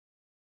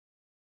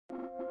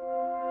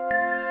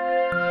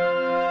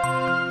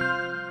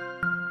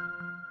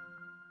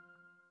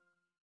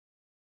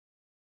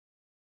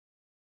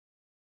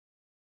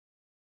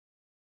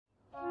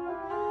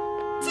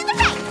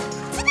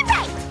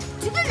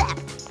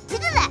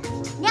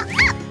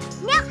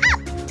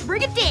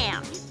Bring it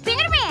down. Spin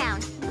it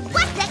around.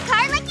 What's that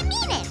card like you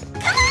mean it?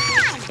 Come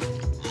on!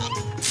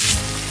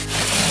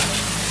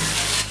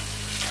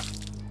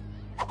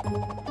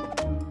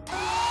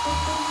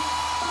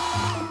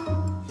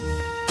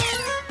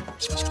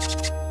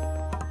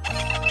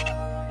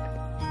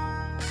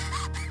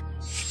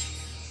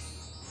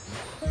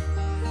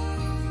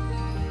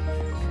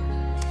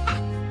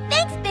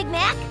 Thanks, Big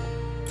Mac.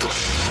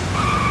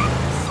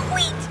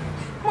 Sweet!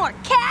 More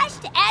cash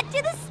to add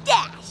to the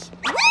stash.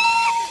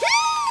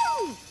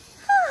 Woo-hoo!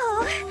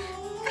 Oh,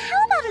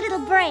 how about a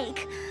little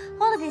break?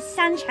 All of this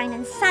sunshine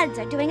and suds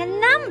are doing a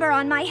number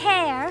on my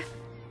hair.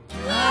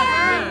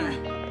 Yeah.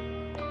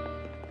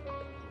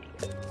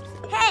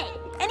 Hey,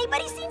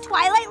 anybody seen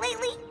Twilight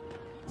lately?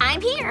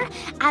 I'm here.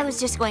 I was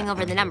just going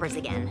over the numbers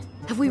again.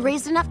 Have we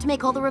raised enough to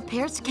make all the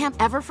repairs to Camp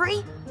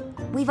Everfree?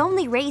 We've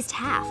only raised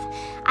half.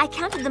 I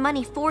counted the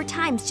money 4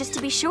 times just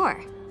to be sure.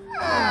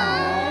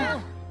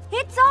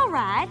 It's all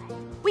right.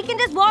 We can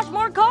just wash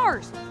more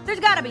cars. There's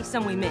gotta be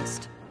some we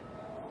missed.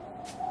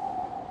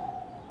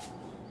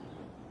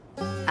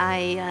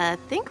 I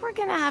think we're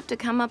gonna have to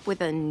come up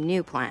with a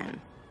new plan.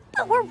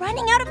 But we're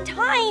running out of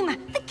time.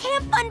 The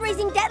camp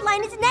fundraising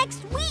deadline is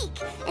next week.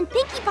 And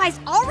Pinkie Pie's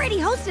already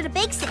hosted a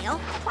bake sale.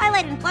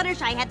 Twilight and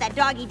Fluttershy had that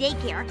doggy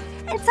daycare.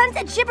 And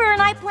Sunset, Shimmer,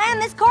 and I planned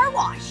this car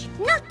wash.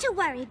 Not to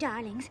worry,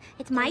 darlings.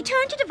 It's my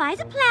turn to devise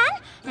a plan,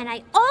 and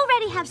I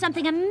already have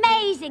something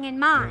amazing in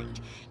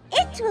mind.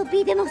 It will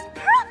be the most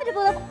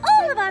profitable of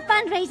all of our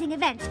fundraising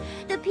events,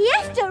 the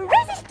Pièce de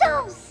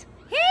Résistance.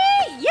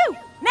 Hey, you!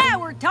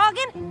 Now we're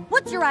talking.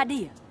 What's your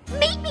idea?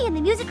 Meet me in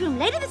the music room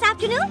later this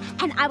afternoon,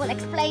 and I will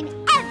explain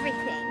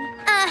everything.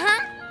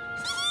 Uh-huh.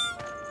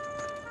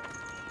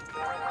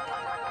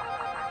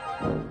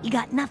 You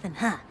got nothing,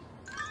 huh?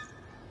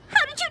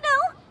 How did you know?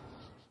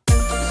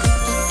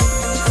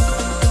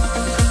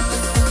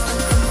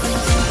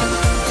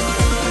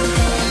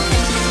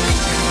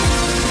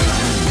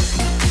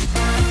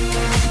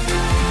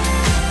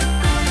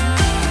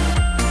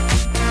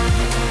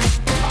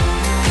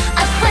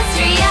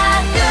 Equestria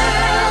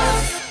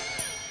Girls!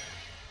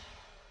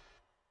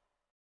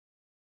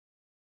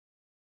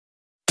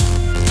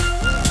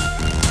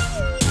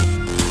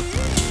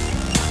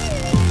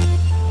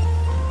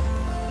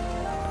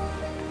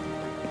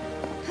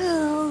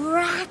 Oh,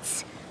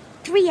 rats.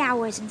 3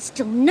 hours and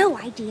still no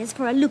ideas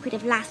for a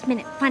lucrative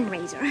last-minute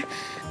fundraiser.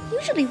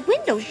 Usually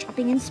window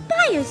shopping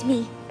inspires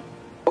me.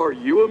 Are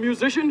you a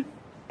musician?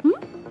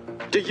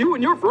 Do you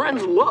and your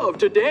friends love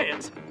to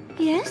dance?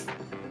 Yes?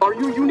 Are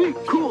you unique,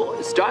 cool,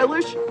 and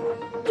stylish?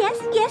 Yes,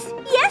 yes,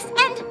 yes,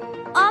 and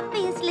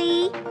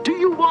obviously... Do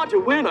you want to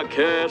win a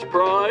cash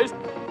prize?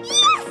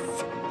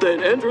 Yes!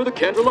 Then enter the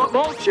Canterlot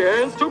Mall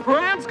Chance to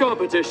Prance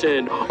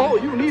competition. All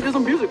you need is a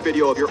music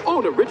video of your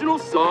own original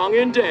song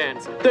and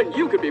dance. Then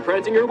you could be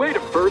prancing your way to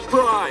first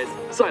prize.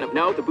 Sign up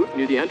now at the booth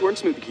near the Antwerp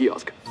Smoothie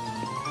Kiosk.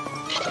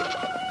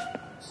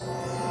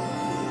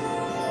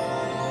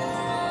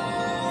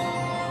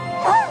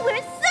 Oh,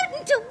 we're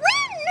certain to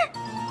win!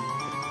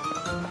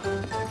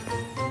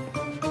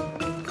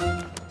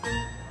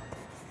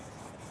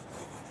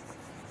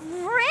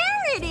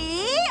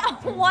 Rarity!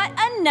 What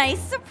a nice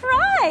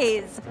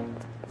surprise!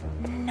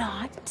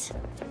 Not.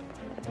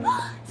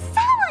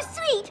 Sour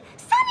Sweet!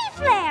 Sunny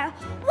Flare!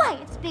 Why,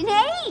 it's been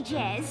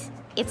ages!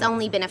 It's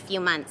only been a few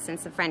months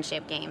since the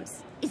friendship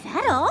games. Is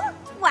that all?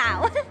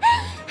 Wow!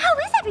 How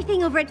is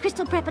everything over at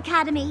Crystal Prep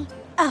Academy?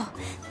 Oh,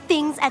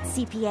 things at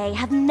CPA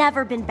have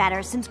never been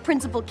better since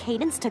Principal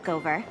Cadence took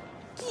over.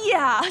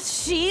 Yeah,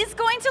 she's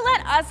going to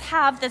let us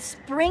have the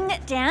spring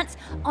dance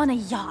on a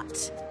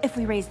yacht if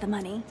we raise the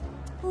money.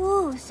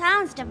 Ooh,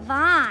 sounds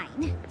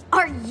divine.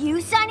 Are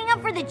you signing up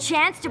for the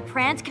Chance to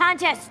Prance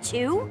contest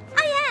too?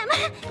 I am!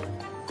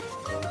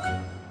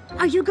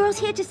 Are you girls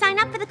here to sign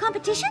up for the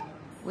competition?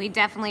 We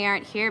definitely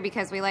aren't here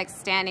because we like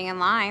standing in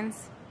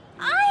lines.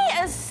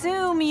 I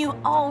assume you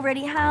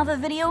already have a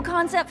video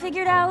concept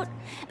figured out.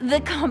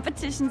 The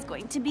competition's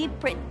going to be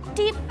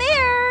pretty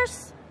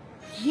fierce.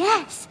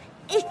 Yes!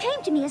 It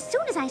came to me as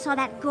soon as I saw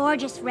that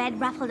gorgeous red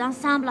ruffled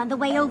ensemble on the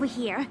way over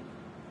here.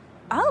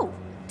 Oh,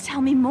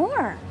 tell me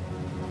more.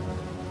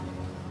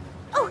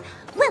 Oh,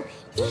 well,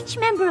 each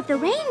member of the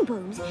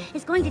Rainbooms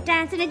is going to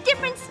dance in a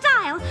different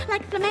style,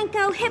 like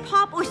flamenco,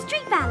 hip-hop, or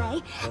street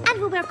ballet, and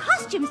will wear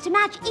costumes to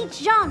match each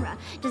genre,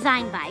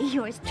 designed by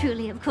yours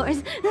truly, of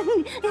course.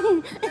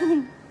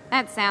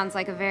 That sounds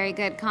like a very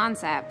good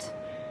concept.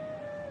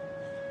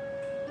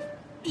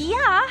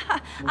 Yeah,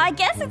 I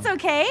guess it's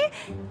okay.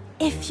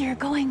 If you're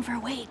going for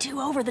way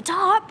too over the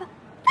top.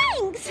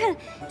 Thanks!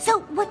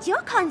 So, what's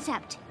your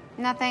concept?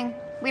 Nothing.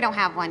 We don't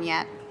have one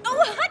yet.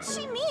 What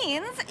she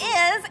means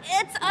is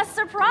it's a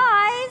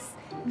surprise.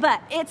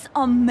 But it's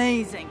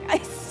amazing.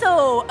 It's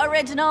so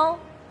original.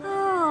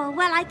 Oh,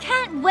 well, I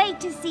can't wait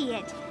to see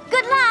it.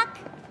 Good luck!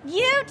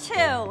 You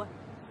too.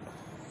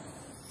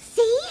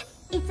 See?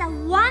 It's a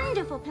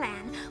wonderful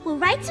plan. We'll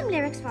write some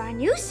lyrics for our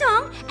new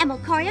song, and we'll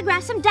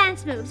choreograph some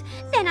dance moves.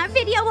 Then our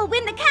video will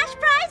win the cash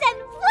prize,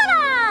 and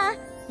voila!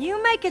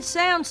 You make it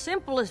sound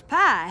simple as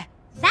pie.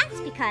 That's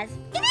because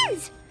it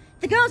is.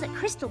 The girls at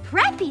Crystal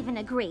Prep even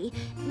agree.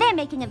 They're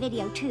making a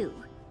video too.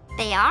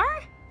 They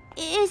are?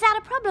 Is that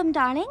a problem,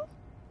 darling?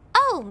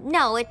 Oh,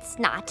 no, it's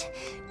not.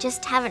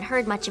 Just haven't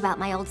heard much about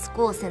my old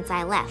school since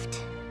I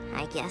left,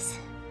 I guess.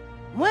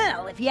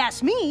 Well, if you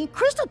ask me,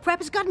 Crystal Prep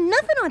has got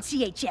nothing on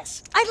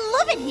CHS. I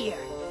love it here.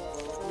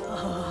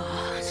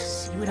 Oh,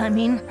 see what I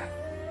mean?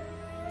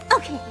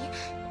 Okay,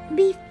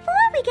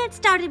 before we get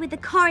started with the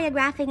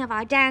choreographing of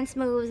our dance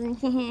moves,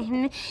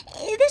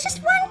 there's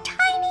just one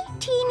tiny,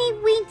 teeny,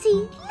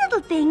 weensy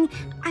little thing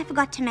I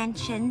forgot to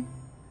mention.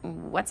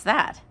 What's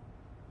that?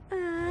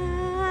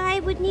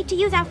 I would need to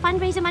use our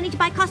fundraiser money to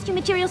buy costume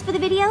materials for the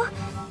video.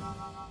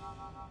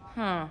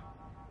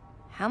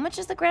 How much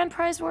is the grand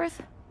prize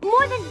worth?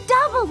 More than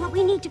double what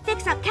we need to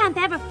fix up Camp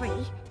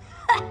Everfree.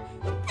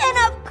 Then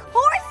of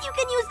course you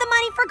can use the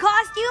money for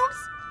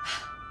costumes.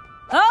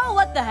 Oh,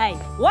 what the hey?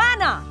 Why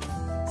not?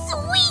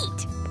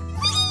 Sweet!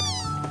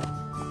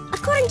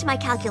 According to my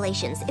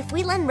calculations, if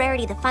we lend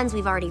Rarity the funds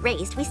we've already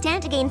raised, we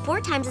stand to gain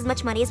 4 times as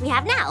much money as we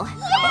have now.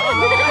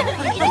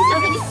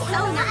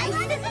 So nice.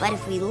 But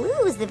if we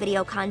lose the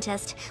video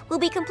contest, we'll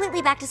be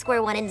completely back to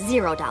square one and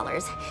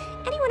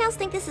 $0. Anyone else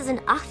think this is an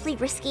awfully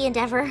risky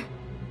endeavor?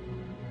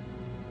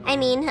 I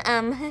mean,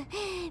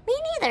 me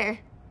neither.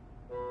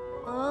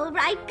 All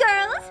right,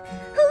 girls.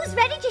 Who's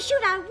ready to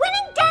shoot our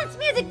winning dance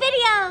music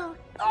video?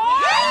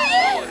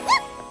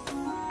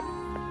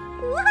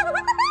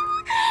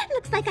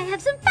 Looks like I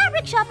have some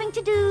fabric shopping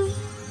to do.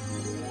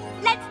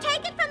 Let's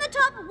take it from the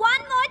top one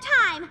more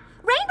time.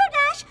 Rainbow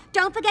Dash,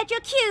 don't forget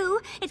your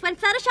cue. It's when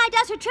Fluttershy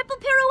does her triple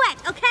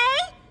pirouette, okay?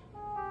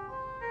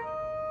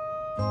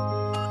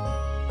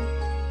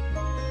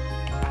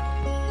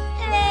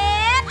 And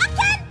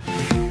action!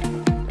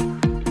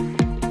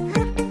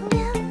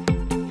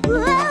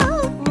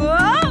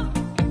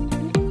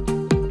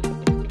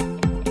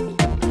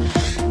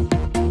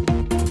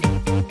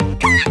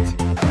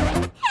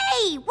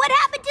 What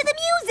happened to the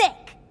music?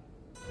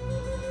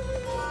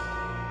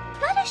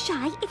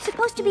 Fluttershy, it's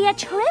supposed to be a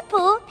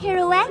triple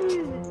pirouette.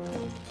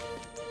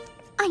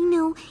 I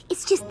know,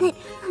 it's just that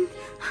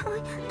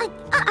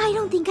I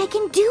don't think I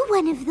can do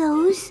one of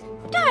those.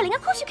 Darling,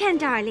 of course you can,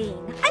 darling.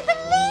 I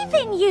believe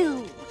in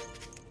you.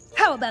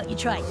 How about you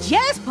try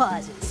jazz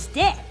paws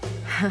instead?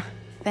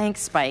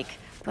 Thanks, Spike.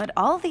 But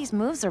all of these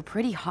moves are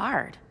pretty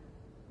hard.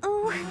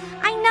 Oh,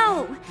 I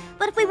know.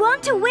 But if we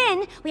want to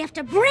win, we have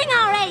to bring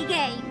our A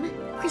game.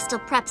 Crystal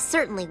Prep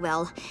certainly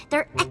will.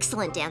 They're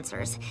excellent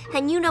dancers,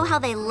 and you know how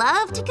they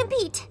love to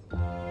compete.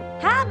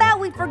 How about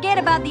we forget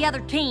about the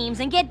other teams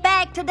and get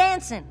back to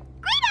dancing?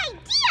 Great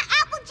idea,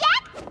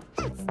 Applejack!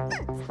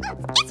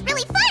 It's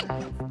really fun!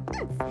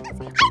 I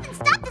haven't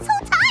stopped this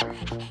whole time!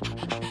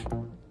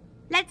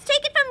 Let's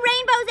take it from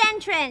Rainbow's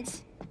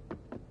entrance.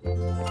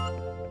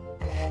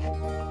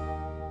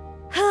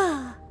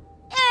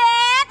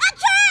 And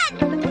action!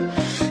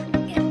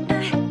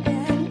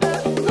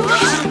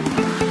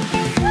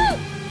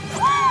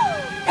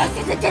 This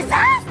is a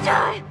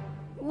disaster!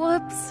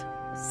 Whoops.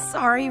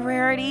 Sorry,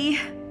 Rarity.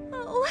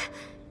 Oh,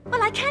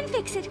 well, I can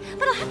fix it,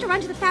 but I'll have to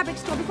run to the fabric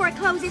store before it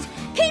closes.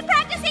 Keep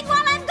practicing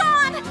while I'm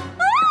gone!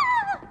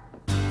 Ah!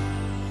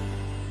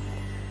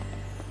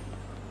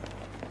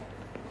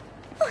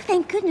 Oh,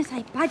 thank goodness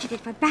I budgeted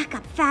for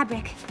backup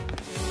fabric.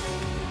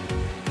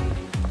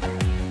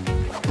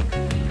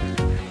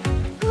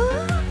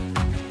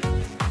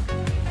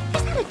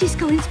 Is that a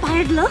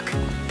disco-inspired look?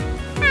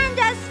 And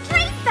a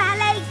straight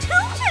ballet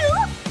tutu!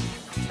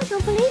 I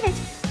don't believe it.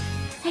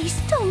 They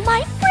stole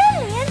my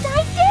brilliant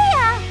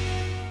idea!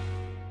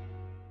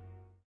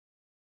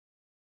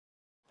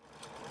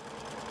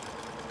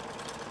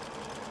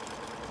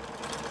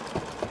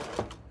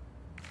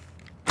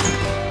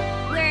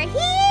 We're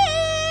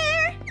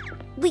here!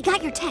 We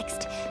got your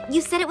text.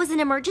 You said it was an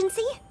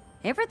emergency?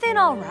 Everything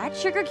all right,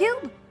 Sugar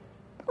Cube?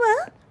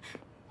 Well,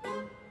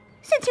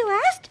 since you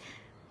asked,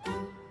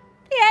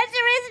 the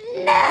answer is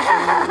no!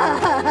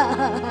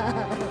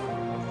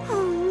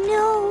 Oh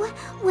no,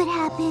 what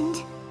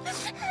happened?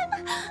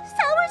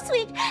 Sour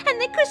Sweet and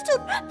the Crystal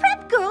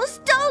Prep Girls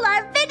stole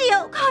our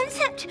video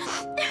concept.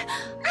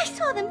 I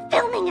saw them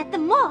filming at the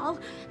mall.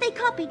 They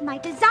copied my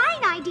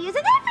design ideas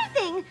and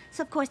everything.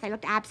 So of course they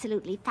looked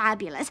absolutely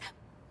fabulous.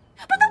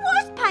 But the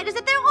worst part is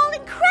that they're all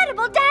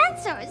incredible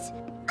dancers.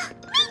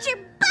 Major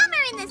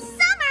bummer in the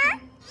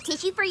summer.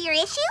 Tissue for your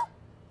issue?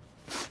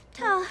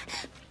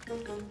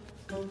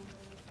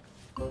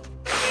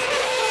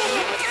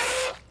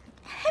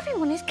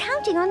 Everyone is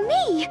counting on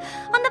me,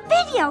 on the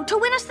video, to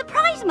win us the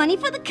prize money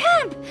for the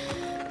camp.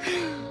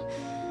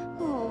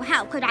 Oh,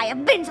 how could I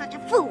have been such a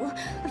fool?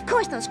 Of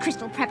course those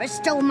Crystal Preppers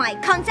stole my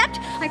concept.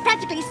 I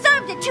practically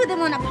served it to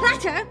them on a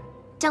platter.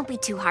 Don't be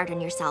too hard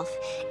on yourself.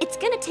 It's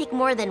gonna take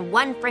more than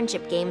one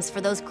friendship games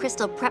for those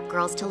Crystal Prep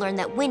girls to learn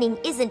that winning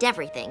isn't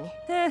everything.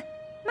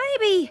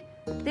 Maybe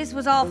this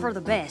was all for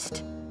the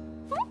best.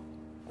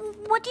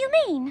 What do you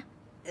mean?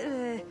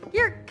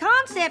 Your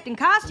concept and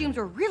costumes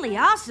were really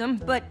awesome,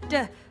 but,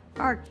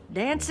 our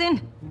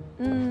dancing?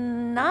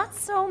 Not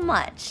so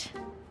much.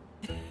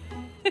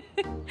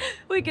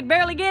 We could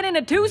barely get in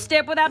a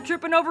two-step without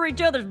tripping over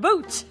each other's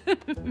boots.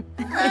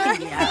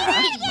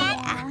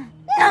 Yeah.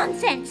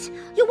 Nonsense!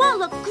 You all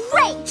look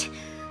great!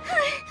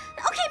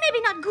 Okay,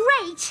 maybe not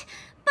great,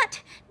 but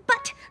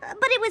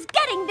it was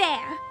getting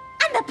there.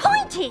 And the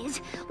point is,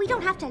 we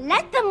don't have to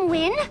let them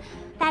win.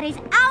 That is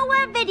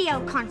our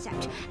video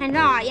concept, and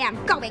I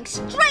am going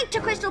straight to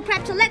Crystal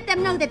Prep to let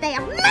them know that they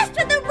have messed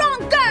with the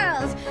wrong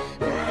girls!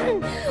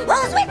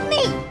 Who's with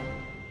me?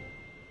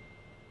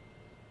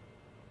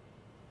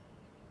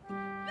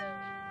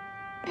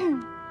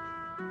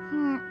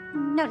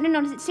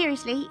 No,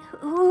 seriously,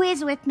 who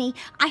is with me?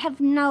 I have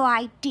no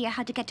idea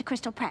how to get to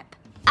Crystal Prep.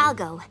 I'll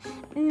go.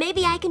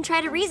 Maybe I can try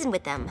to reason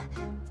with them.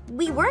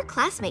 We were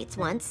classmates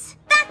once.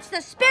 That's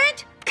the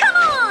spirit! Come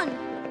on!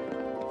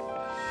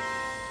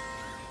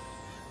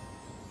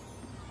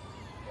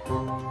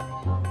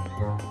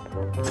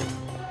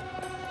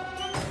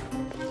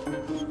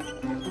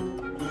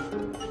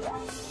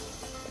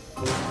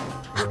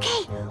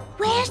 Okay,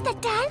 where's the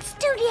dance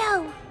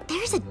studio?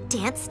 There's a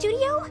dance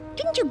studio?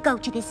 Didn't you go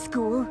to this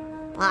school?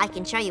 Well, I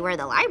can show you where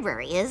the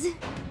library is.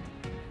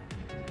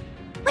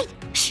 Wait,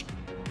 shh!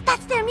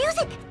 That's their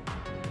music!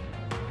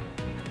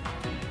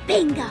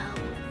 Bingo!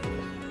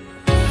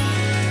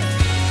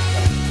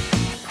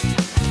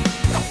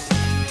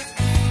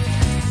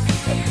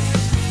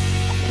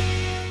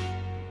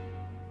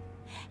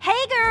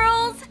 Hey,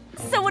 girls!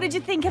 So what did you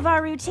think of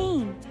our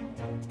routine?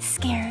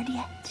 Scared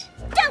yet?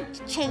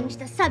 Don't change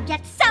the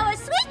subject, sour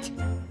sweet!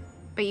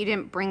 But you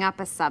didn't bring up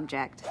a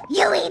subject.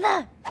 You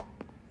either!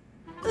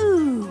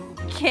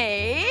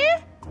 Okay.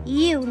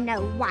 You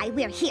know why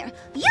we're here.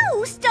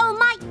 You stole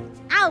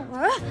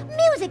our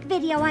music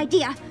video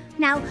idea.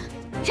 Now,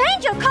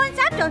 change your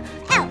concept or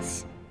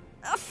else.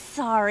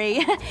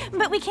 Sorry,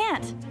 but we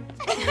can't.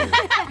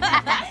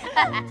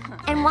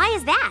 And why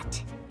is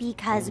that?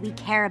 Because we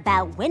care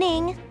about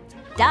winning.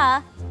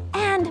 Duh.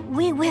 And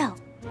we will.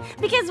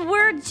 Because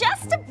we're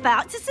just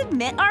about to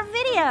submit our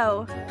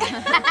video.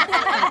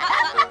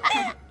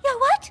 You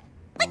what?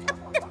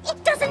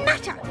 It doesn't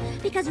matter,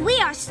 because we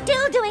are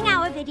still doing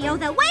our video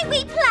the way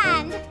we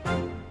planned.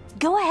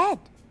 Go ahead.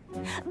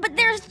 But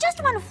there's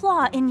just one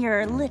flaw in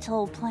your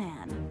little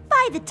plan.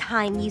 By the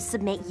time you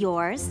submit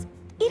yours,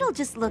 it'll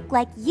just look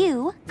like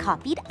you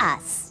copied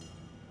us.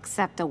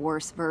 Except a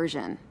worse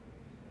version.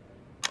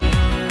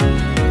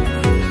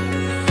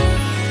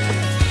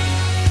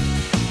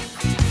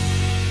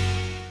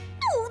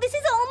 Oh, this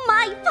is all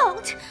my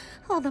fault.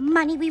 All the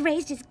money we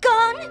raised is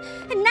gone,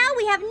 and now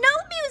we have no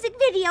music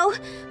video.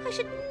 I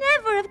should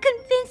never have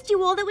convinced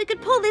you all that we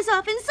could pull this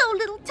off in so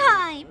little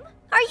time.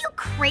 Are you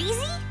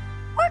crazy?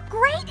 We're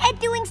great at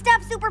doing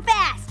stuff super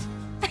fast.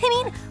 I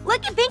mean,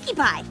 look at Pinkie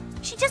Pie.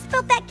 She just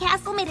built that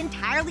castle made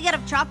entirely out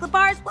of chocolate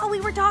bars while we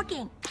were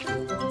talking.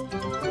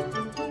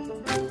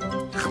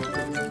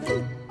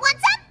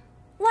 What's up?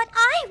 What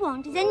I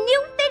want is a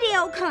new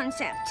video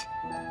concept.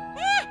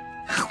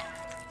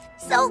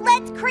 So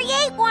let's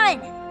create one.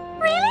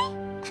 Really?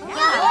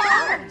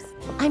 Yeah.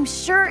 I'm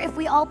sure if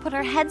we all put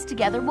our heads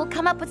together, we'll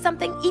come up with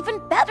something even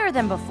better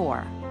than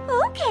before.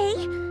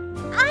 Okay.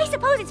 I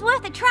suppose it's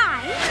worth a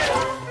try.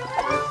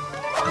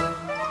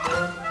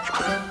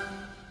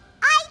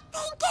 I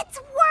think it's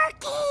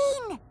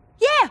working.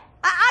 Yeah,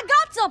 I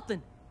got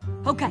something.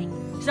 Okay,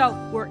 so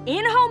we're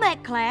in home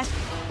ec class,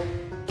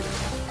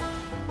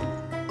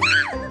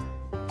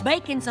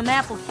 baking some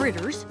apple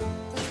fritters,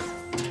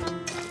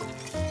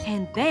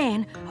 and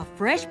then a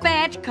fresh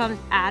batch comes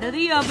out of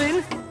the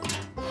oven,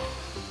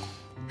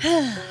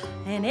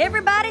 and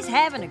everybody's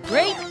having a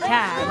great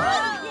time.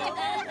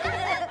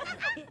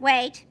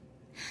 Wait.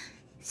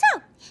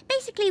 So,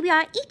 basically we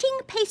are eating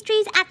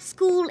pastries at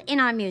school in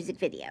our music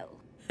video.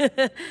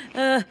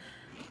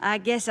 I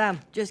guess I'm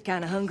just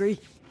kind of hungry.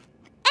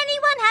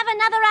 Anyone have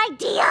another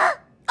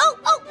idea? Oh,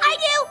 I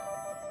do!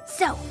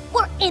 So,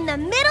 we're in the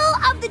middle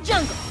of the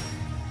jungle,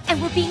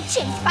 and we're being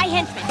chased by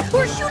henchmen who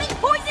are shooting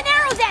poison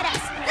arrows at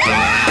us!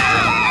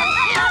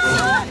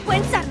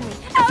 When suddenly,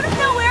 out of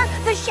nowhere,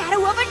 the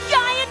shadow of a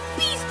giant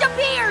beast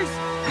appears!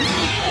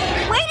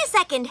 Wait a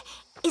second,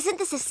 isn't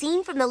this a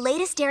scene from the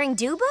latest Daring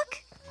Do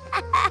book?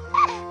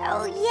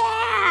 Oh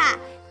yeah,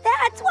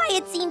 that's why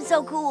it seems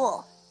so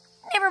cool.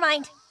 Never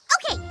mind.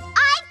 Okay,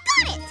 I've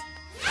got it!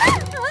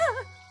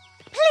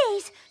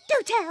 Please,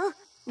 do tell.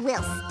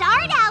 We'll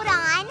start out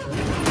on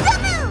the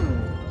moon,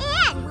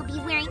 and we'll be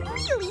wearing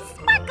really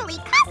sparkly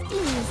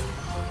costumes.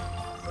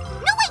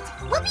 No, wait,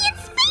 we'll be in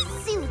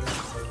spacesuits.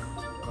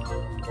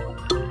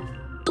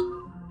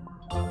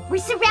 We're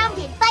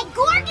surrounded by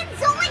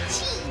gorgonzola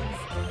cheese.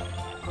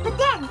 But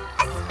then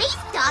a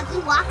space doggy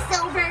walks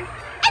over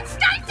and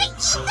starts to eat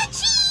the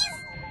cheese.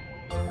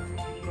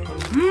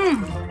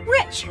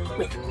 Rich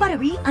with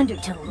buttery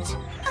undertones.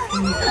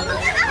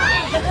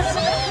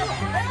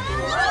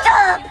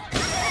 Stop!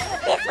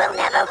 This will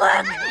never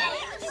work.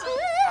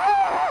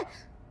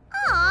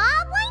 Aw,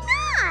 why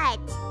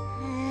not?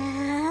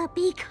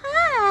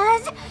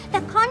 Because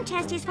the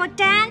contest is for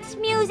dance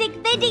music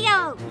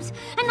videos,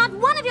 and not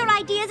one of your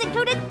ideas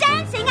included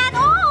dancing at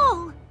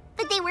all.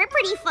 But they were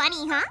pretty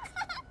funny, huh?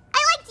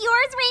 I It's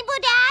yours, Rainbow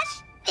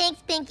Dash.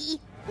 Thanks, Pinky.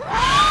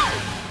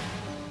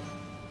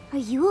 Are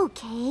you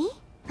okay?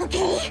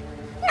 Okay?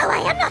 No, I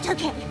am not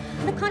okay.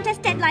 The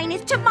contest deadline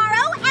is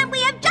tomorrow, and we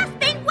have just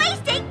been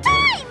wasting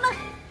time!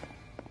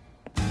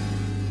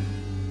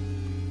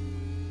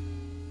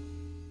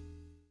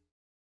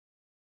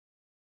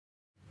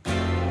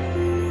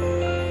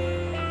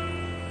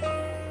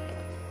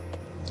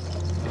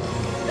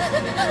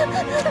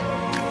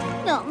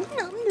 Nom,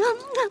 nom, nom,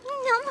 nom,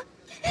 nom.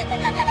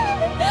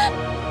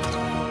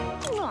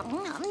 Nom,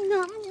 nom,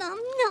 nom, nom,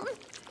 nom.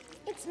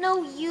 It's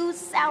no use,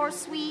 Sour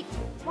Sweet.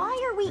 Why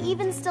are we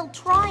even still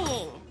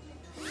trying?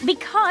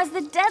 Because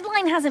the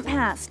deadline hasn't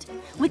passed.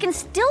 We can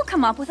still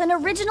come up with an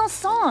original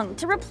song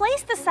to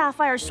replace the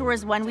Sapphire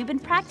Shores one we've been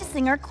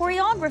practicing our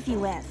choreography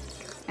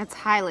with. It's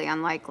highly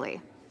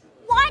unlikely.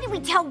 Why did we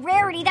tell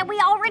Rarity that we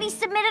already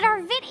submitted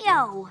our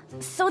video?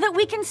 So that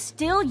we can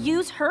still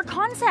use her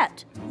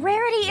concept.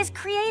 Rarity is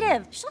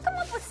creative. She'll come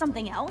up with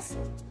something else.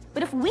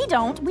 But if we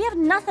don't, we have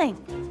nothing.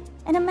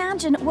 And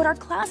imagine what our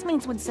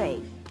classmates would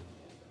say.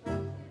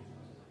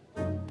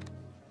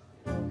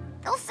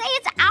 They'll say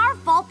it's our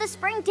fault the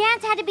spring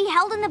dance had to be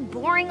held in the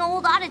boring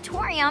old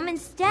auditorium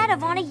instead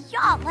of on a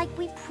yacht like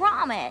we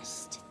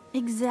promised.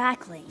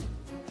 Exactly.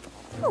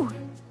 Ooh,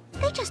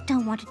 they just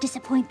don't want to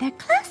disappoint their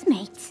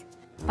classmates.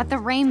 But the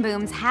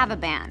Rainbooms have a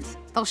band.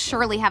 They'll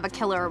surely have a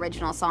killer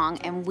original song,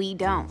 and we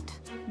don't.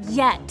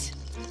 Yet.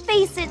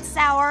 Face it,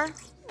 Sour.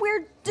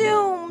 We're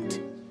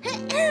doomed.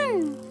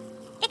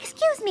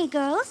 Excuse me,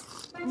 girls.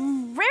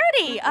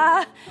 Rarity,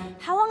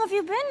 how long have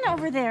you been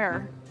over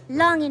there?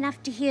 Long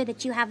enough to hear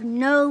that you have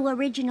no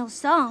original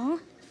song.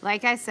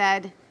 Like I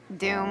said,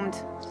 doomed.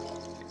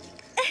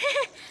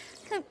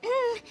 Maybe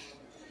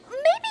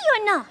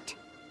you're not.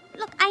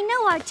 Look, I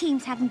know our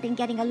teams haven't been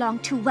getting along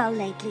too well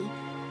lately.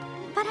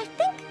 But I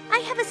think I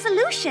have a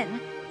solution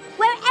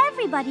where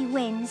everybody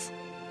wins.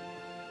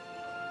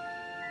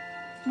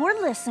 We're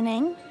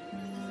listening.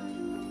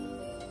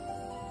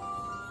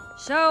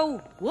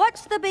 So,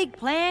 what's the big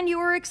plan you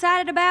were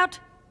excited about?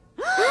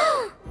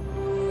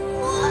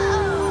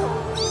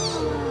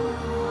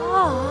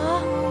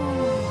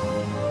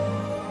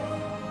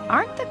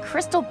 Aren't the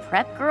Crystal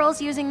Prep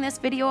Girls using this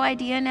video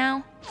idea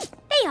now?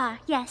 They are,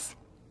 yes.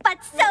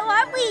 But so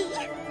are we.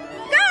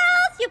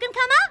 Girls, you can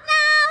come out now.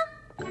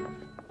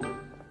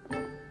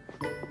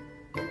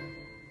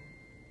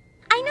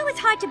 I know it's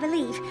hard to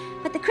believe,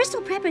 but the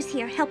Crystal Preppers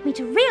here helped me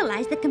to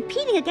realize that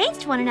competing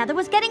against one another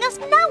was getting us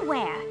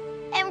nowhere.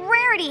 And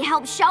Rarity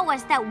helped show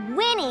us that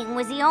winning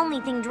was the only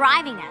thing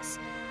driving us.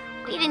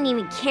 We didn't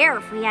even care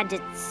if we had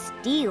to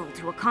steal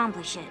to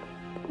accomplish it.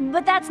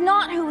 But that's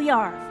not who we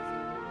are.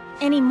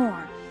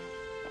 Anymore.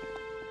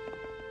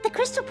 The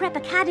Crystal Prep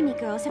Academy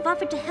girls have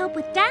offered to help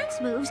with dance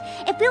moves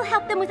if we'll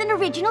help them with an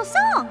original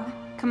song.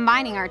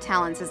 Combining our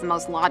talents is the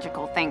most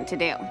logical thing to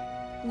do.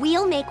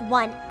 We'll make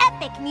one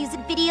epic music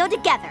video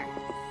together.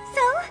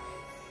 So,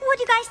 what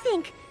do you guys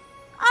think?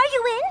 Are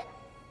you in?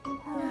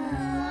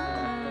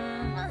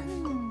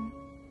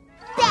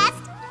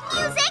 Best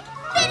music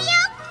video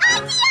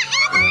idea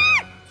ever!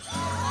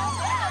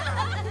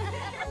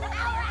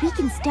 We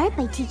can start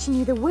by teaching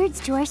you the words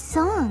to our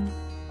song.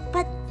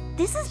 But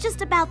this is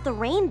just about the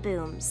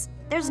Rainbooms.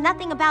 There's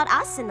nothing about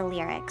us in the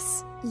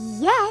lyrics.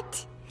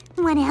 Yet.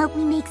 Want to help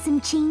me make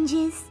some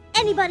changes?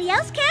 Anybody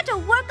else care to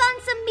work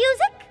on some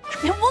music?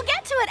 We'll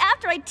get to it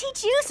after I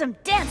teach you some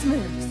dance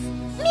moves.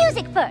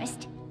 Music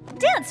first.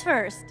 Dance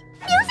first.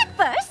 Music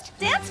first.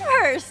 Dance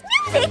first.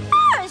 Music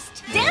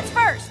first. Dance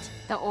first.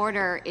 The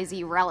order is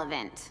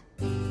irrelevant.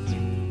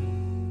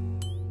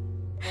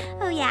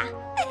 Oh, yeah.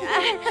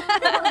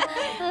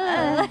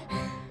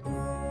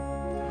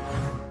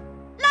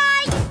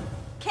 Lights!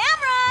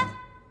 Camera!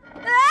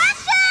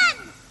 Action!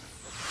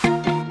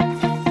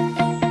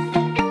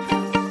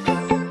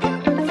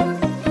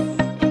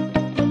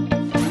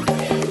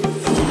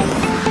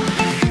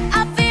 I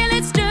feel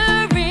it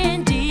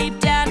stirring deep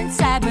down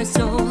inside my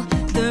soul.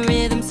 The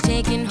rhythm's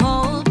taking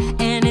hold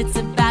and it's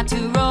about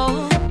to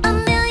roll. A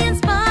million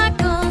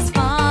sparkles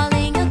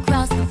falling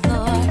across the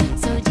floor.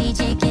 So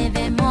DJ, give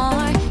it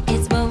more.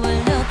 It's what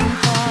we're looking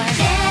for.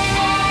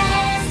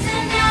 Dance the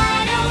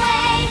night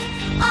away.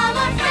 All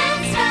our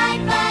friends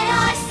right by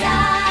our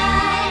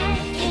side.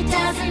 It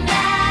doesn't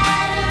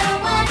matter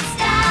what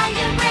style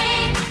you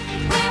bring.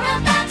 We're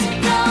about to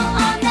go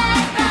on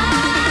that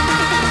ride.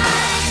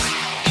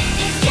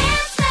 It's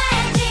dance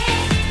magic.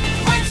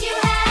 Once you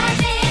have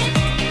it,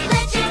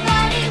 let your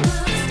body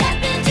move. Step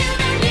into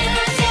the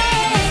music.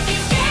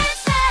 It's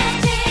dance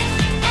magic,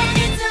 and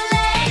it's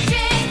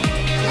electric.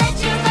 Let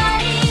your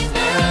body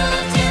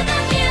move to the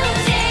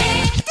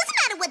music. Doesn't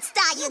matter what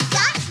style you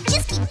got,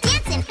 just keep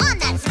dancing on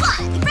that spot.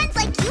 Your friends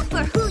like you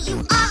for who you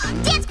are.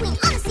 Dance queen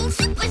on the scene,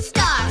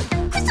 superstar.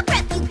 Crystal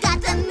Prep, you got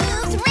the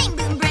moves.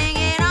 Rainboom,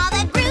 bringing all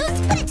that grooves.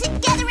 Put it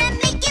together and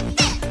make it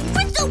fit.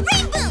 Crystal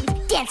Rainboom,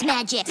 dance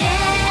magic.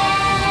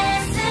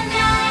 Dance the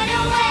night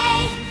away.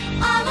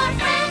 All our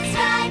friends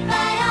right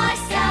by our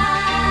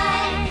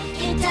side.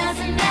 It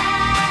doesn't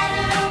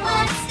matter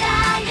what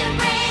style you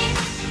bring.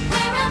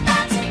 We're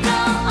about to go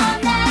on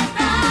that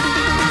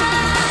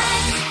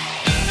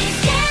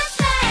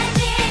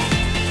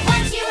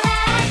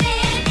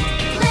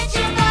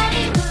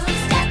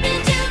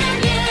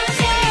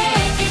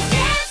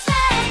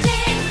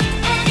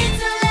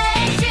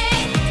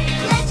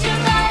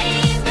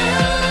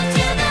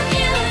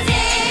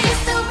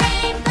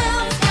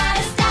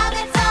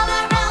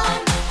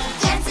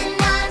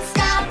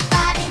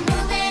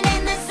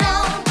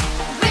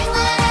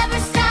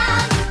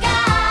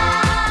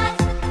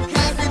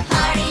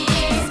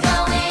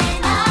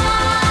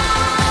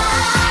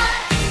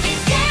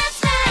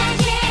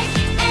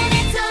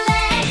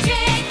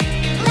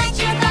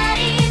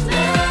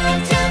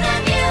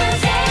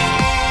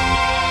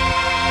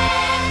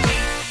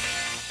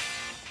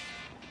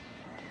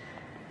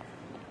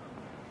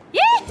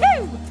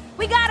Woo-hoo!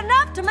 We got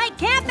enough to make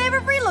Camp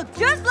Everfree look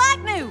just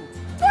like new.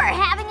 We're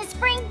having a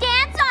spring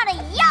dance on a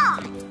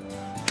yacht.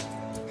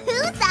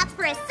 Who's up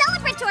for a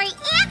celebratory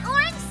ant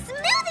orange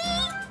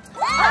smoothie?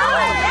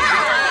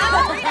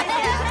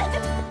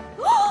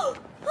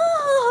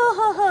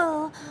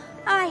 Oh,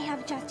 I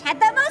have just had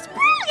the most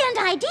brilliant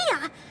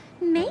idea.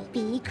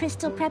 Maybe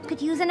Crystal Prep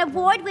could use an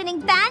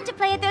award-winning band to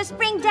play at their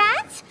spring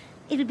dance.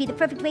 It would be the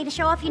perfect way to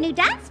show off your new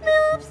dance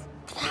moves.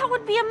 That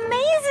would be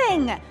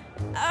amazing!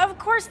 Of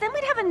course, then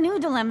we'd have a new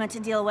dilemma to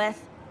deal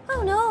with.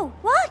 Oh no,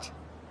 what?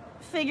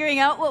 Figuring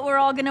out what we're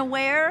all gonna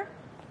wear.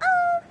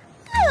 Oh,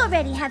 I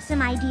already have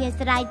some ideas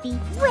that I'd be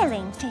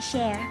willing to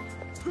share.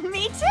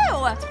 Me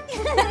too!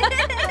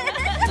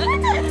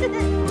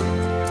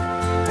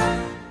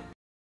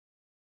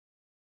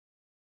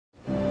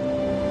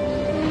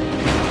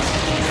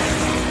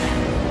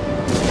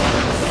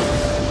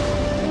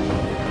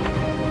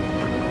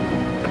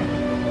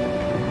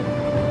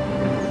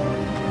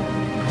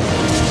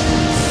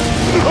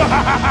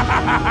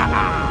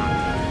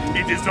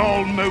 It is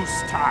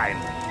almost time.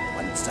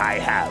 Once I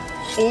have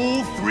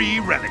all 3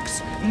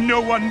 relics, no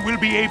one will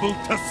be able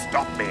to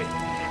stop me,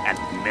 and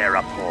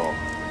Maripor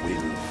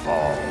will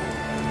fall.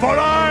 For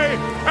I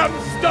am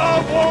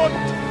Starward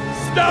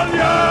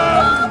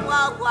Stallion! Whoa,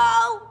 whoa,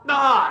 whoa!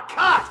 Ah,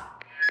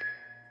 cut!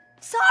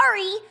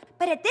 Sorry,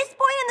 but at this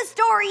point in the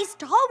story,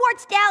 Stalwart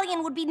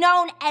Stallion would be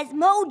known as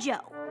Mojo.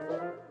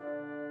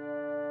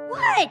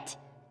 What?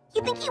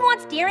 You think he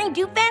wants Daring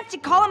Do fans to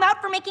call him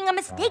out for making a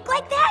mistake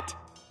like that?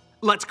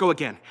 Let's go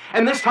again.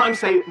 And this time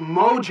say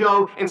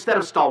Mojo instead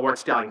of Stalwart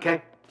Stallion,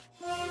 okay?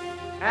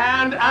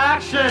 And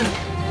action!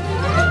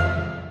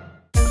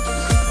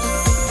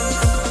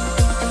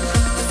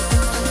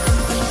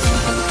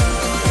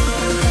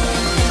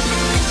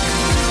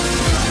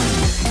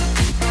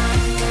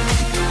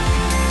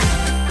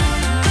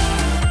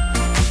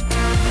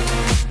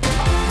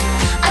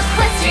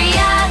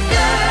 Equestria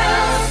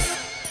Girls.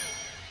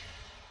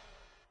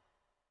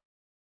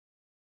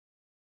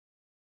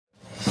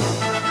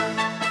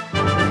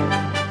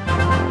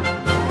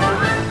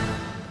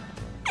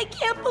 I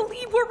can't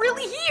believe we're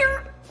really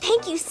here.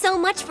 Thank you so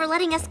much for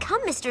letting us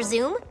come, Mr.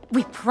 Zoom.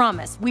 We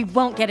promise we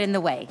won't get in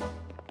the way.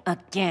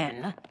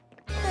 Again.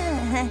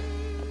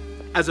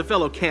 As a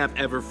fellow Camp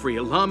Everfree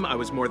alum, I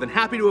was more than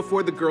happy to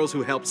afford the girls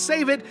who helped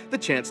save it the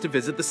chance to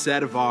visit the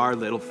set of our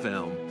little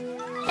film.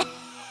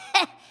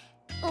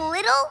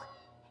 Little?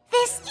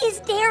 This is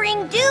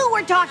Daring Do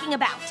we're talking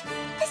about.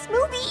 This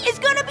movie is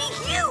gonna be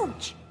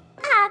huge.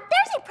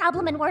 There's a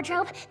problem in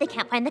wardrobe. They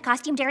can't find the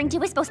costume Daring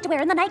Do is supposed to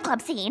wear in the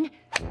nightclub scene.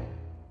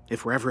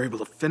 If we're ever able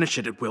to finish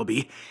it, it will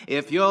be.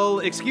 If you'll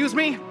excuse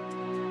me.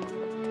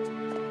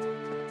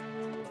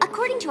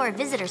 According to our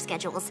visitor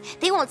schedules,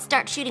 they won't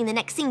start shooting the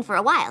next scene for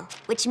a while,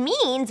 which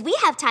means we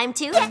have time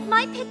to Get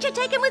my picture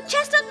taken with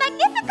Chestnut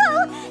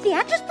Magnifico, the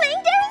actress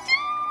playing Daring Do.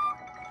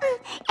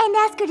 And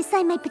ask her to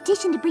sign my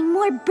petition to bring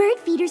more bird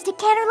feeders to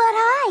Canterlot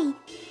High.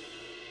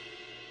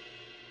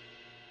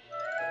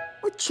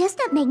 Well,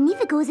 Chestnut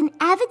Magnifico is an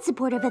avid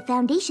supporter of a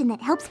foundation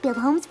that helps build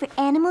homes for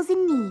animals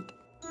in need.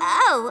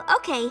 Oh,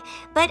 okay.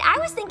 But I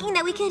was thinking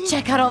that we could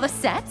Check out all the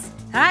sets.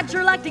 I'd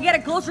sure like to get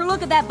a closer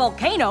look at that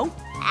volcano.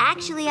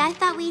 Actually, I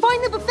thought we'd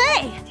Find the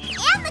buffet.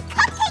 And the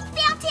cupcake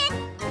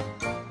fountain!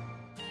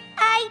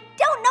 I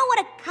don't know what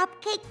a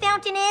cupcake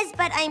fountain is,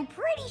 but I'm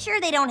pretty sure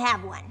they don't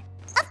have one.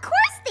 Of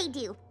course they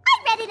do.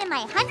 I read it in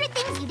my 100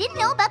 Things You Didn't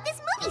Know About This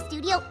Movie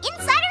Studio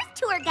Insider's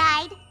Tour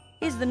Guide.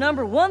 Is the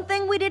 #1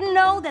 thing we didn't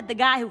know that the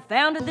guy who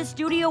founded this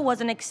studio was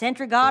an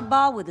eccentric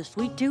oddball with a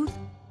sweet tooth?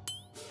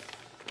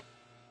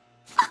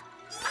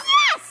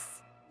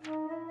 Yes!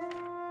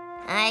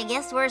 I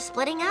guess we're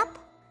splitting up?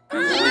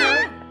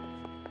 I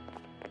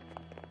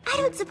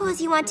don't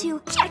suppose you want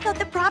to Check out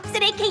the props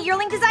that AK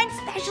Yearling designed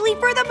specially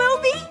for the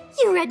movie.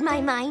 You read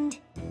my mind.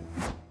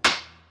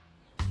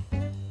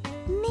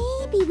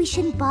 Maybe we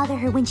shouldn't bother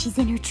her when she's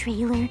in her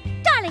trailer.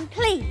 Darling,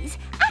 please.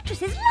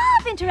 Actresses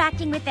love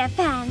interacting with their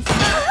fans.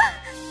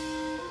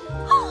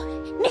 Oh,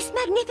 Miss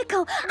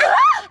Magnifico.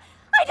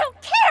 I don't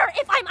care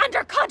if I'm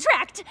under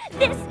contract.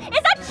 This is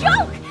a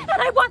joke,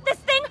 and I want this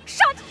thing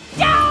shut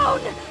down.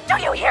 Do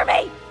you hear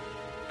me?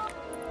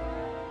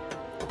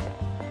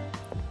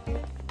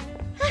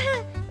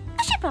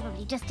 She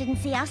probably just didn't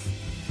see us.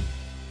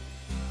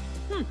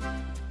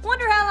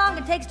 Wonder how long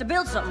it takes to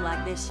build something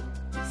like this.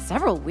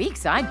 Several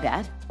weeks, I'd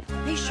bet.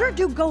 They sure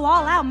do go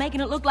all out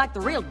making it look like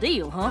the real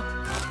deal, huh?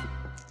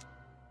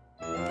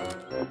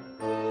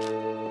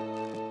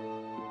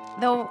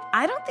 Though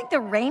I don't think the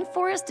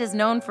rainforest is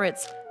known for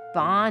its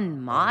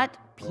Bon Mott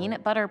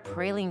peanut butter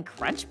praline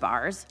crunch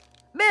bars.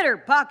 Better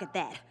pocket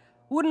that.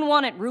 Wouldn't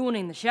want it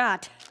ruining the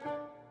shot.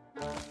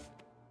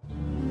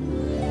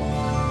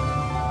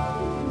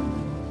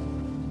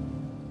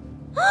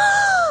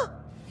 Wow!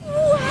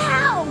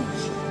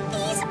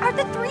 These are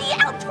the 3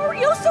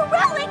 Altoriosa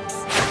relics!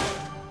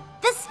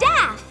 The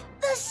staff!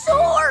 The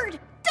sword!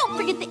 Don't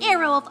forget the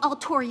arrow of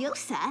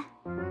Altoriosa.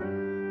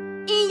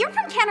 You're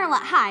from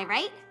Canterlot High,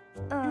 right?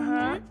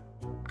 Uh-huh.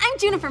 I'm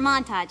Juniper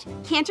Montage,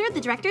 Cantor,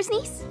 the director's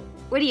niece.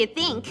 What do you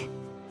think?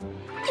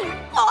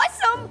 They're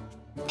awesome!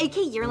 AK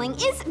Yearling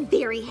is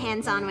very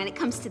hands-on when it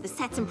comes to the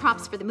sets and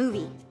props for the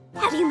movie.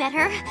 Have you met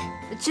her?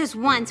 Just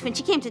once when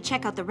she came to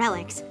check out the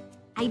relics.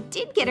 I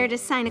did get her to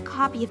sign a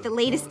copy of the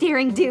latest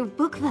Daring Do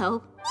book,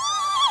 though.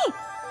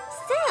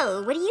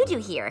 So, what do you do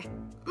here?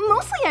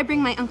 Mostly I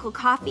bring my uncle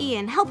coffee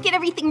and help get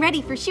everything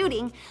ready for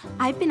shooting.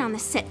 I've been on the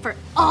set for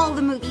all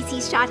the movies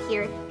he's shot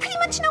here. Pretty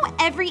much know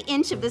every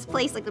inch of this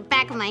place like the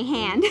back of my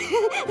hand.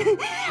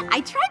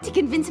 I tried to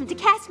convince him to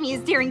cast me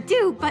as Daring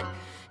Do, but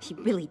he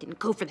really didn't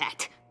go for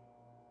that.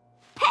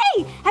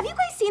 Hey, have you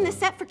guys seen the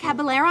set for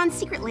Caballeron's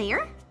Secret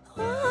Lair?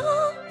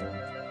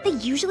 They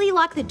usually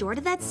lock the door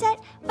to that set,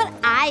 but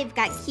I've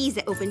got keys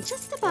that open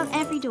just about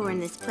every door in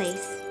this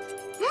place.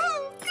 Come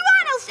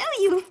on, I'll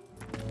show you.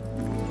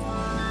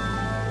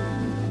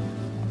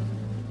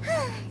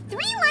 3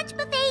 lunch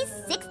buffets,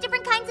 6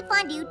 different kinds of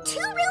fondue, 2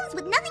 rooms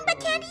with nothing but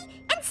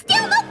candy, and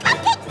still no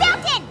cupcake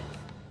fountain!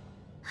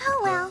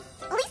 Oh well,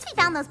 at least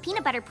we found those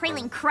peanut butter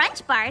praline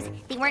crunch bars.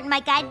 They weren't in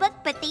my guidebook,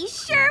 but they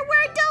sure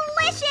were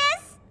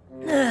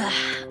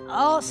delicious!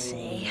 I'll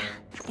see.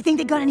 You think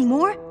they got any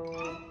more?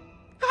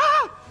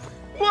 Ah!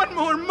 1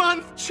 more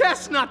month,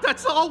 Chestnut,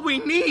 that's all we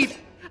need!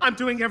 I'm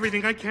doing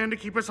everything I can to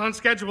keep us on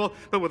schedule,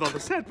 but with all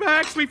the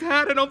setbacks we've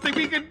had, I don't think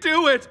we can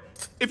do it.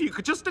 If you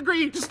could just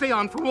agree to stay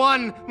on for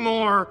 1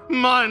 more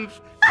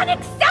month.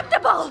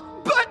 Unacceptable!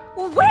 But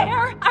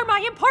where are my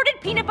imported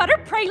peanut butter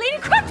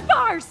praline crunch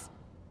bars?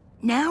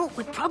 Now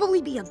would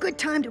probably be a good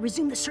time to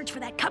resume the search for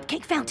that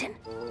cupcake fountain.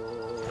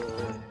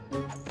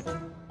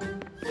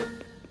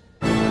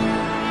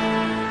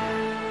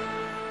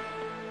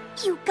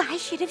 You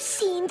guys should have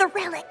seen the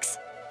relics.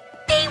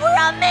 They were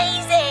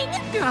amazing!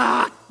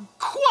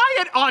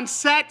 Quiet on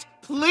set,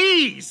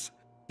 please!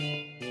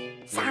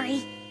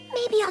 Sorry,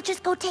 maybe I'll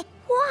just go take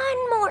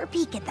 1 more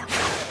peek at them.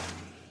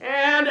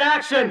 And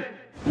action!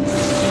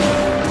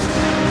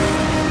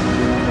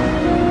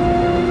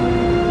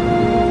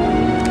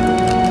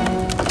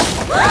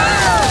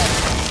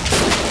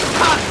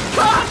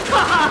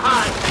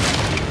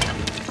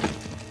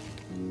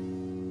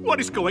 What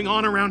is going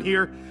on around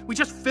here? We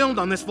just filmed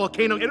on this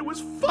volcano and it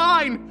was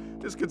fine!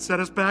 This could set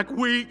us back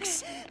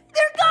weeks.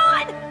 They're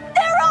gone!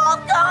 They're all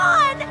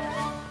gone!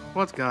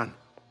 What's gone?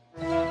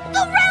 The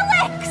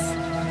relics!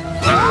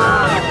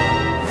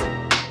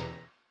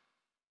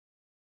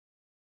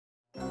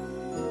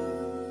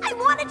 I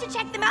wanted to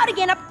check them out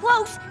again up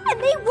close,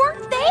 and they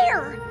weren't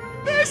there!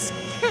 This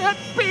can't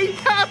be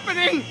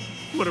happening!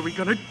 What are we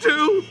gonna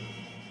do?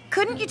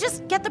 Couldn't you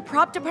just get the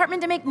prop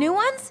department to make new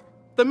ones?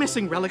 The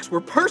missing relics were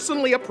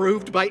personally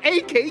approved by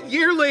AK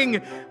Yearling.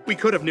 We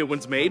could have new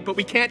ones made, but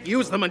we can't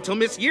use them until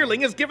Miss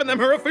Yearling has given them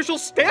her official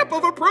stamp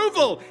of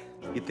approval.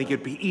 You'd think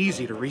it'd be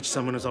easy to reach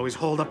someone who's always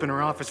holed up in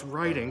her office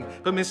writing,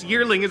 but Miss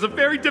Yearling is a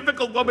very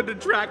difficult woman to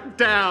track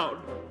down.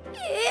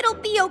 It'll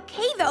be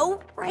okay though,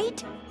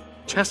 right?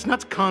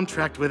 Chestnut's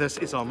contract with us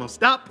is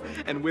almost up,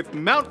 and with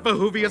Mount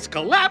Vesuvius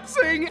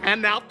collapsing, and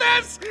now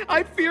this,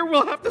 I fear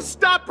we'll have to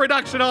stop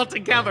production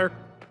altogether.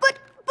 But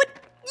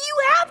you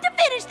have to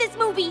finish this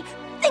movie!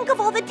 Think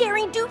of all the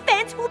Daring Do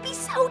fans who will be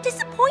so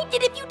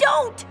disappointed if you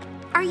don't!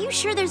 Are you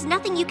sure there's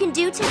nothing you can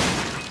do to...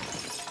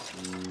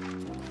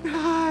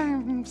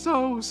 I'm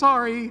so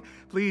sorry.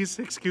 Please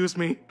excuse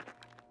me.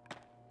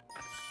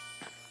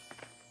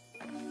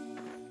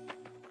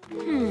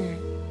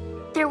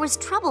 There was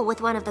trouble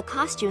with one of the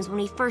costumes when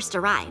we first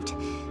arrived.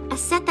 A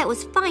set that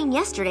was fine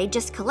yesterday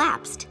just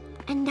collapsed.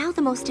 And now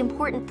the most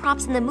important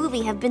props in the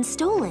movie have been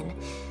stolen.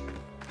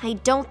 I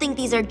don't think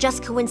these are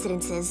just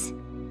coincidences.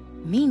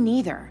 Me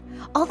neither.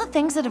 All the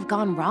things that have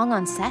gone wrong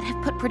on set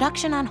have put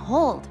production on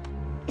hold.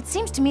 It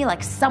seems to me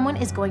like someone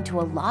is going to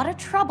a lot of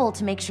trouble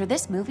to make sure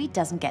this movie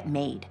doesn't get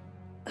made.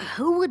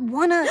 Who would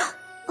wanna...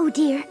 Oh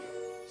dear,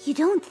 you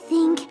don't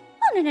think...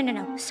 Oh,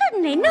 no,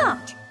 certainly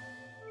not.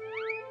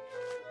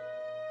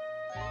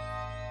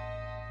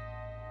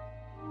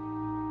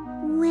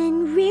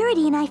 When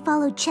Rarity and I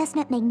followed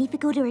Chestnut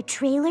Magnifico to her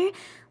trailer,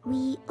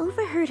 we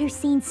overheard her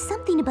saying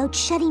something about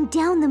shutting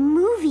down the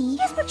movie.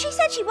 Yes, but she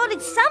said she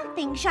wanted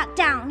something shut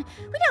down.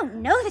 We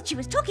don't know that she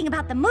was talking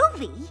about the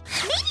movie.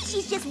 Maybe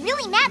she's just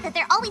really mad that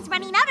they're always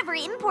running out of her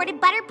imported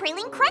butter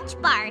praline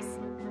crunch bars.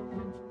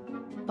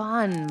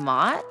 Bon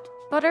Mott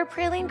butter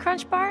praline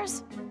crunch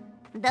bars?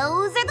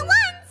 Those are the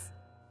ones!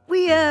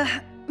 We,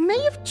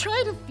 may have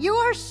tried a few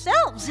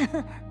ourselves.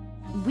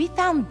 We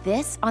found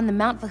this on the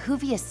Mount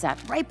Vesuvius set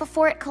right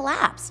before it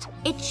collapsed.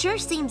 It sure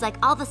seems like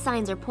all the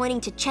signs are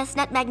pointing to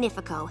Chestnut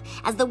Magnifico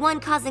as the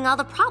one causing all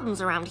the problems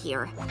around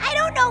here. I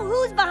don't know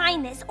who's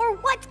behind this or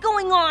what's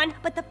going on,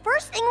 but the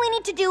first thing we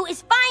need to do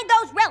is find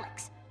those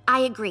relics.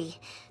 I agree.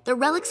 The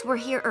relics were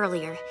here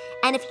earlier,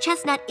 and if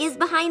Chestnut is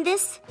behind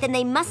this, then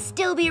they must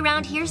still be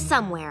around here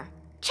somewhere.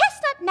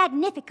 Chestnut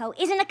Magnifico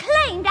is an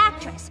acclaimed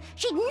actress.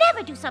 She'd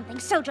never do something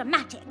so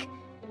dramatic.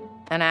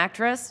 An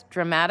actress?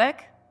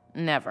 Dramatic?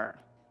 Never.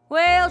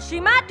 Well, she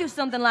might do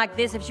something like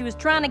this if she was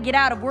trying to get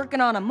out of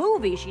working on a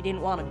movie she didn't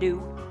want to do.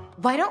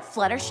 Why don't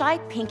Fluttershy,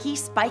 Pinky,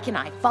 Spike, and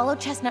I follow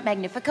Chestnut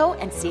Magnifico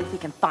and see if we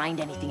can find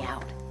anything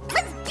out?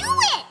 Let's do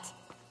it!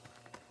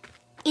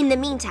 In the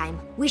meantime,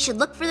 we should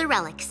look for the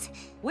relics.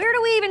 Where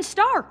do we even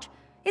start?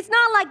 It's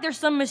not like there's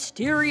some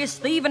mysterious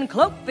thieving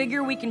cloak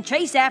figure we can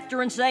chase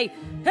after and say,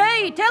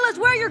 "Hey, tell us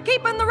where you're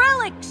keeping the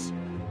relics."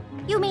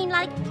 You mean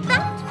like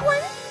that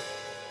one?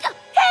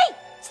 Hey,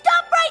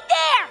 stop right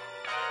there!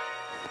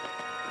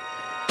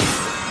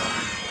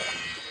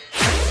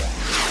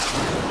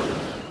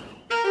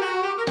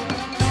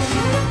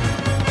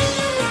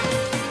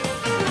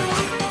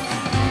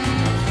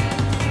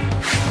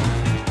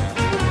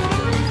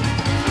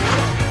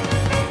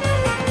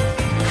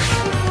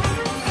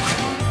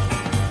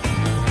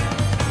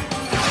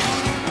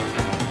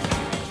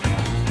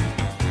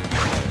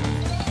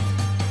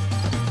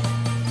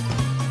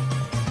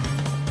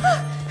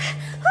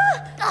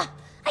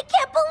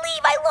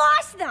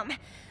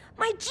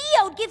 My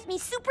geode gives me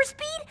super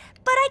speed,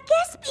 but I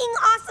guess being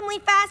awesomely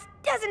fast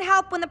doesn't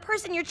help when the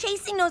person you're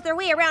chasing knows their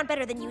way around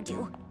better than you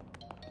do.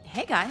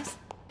 Hey, guys.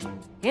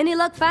 Any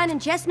luck finding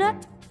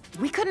Chestnut?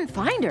 We couldn't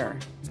find her.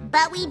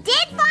 But we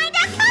did find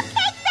a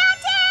cupcake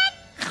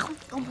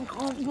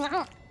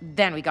fountain!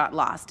 Then we got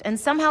lost and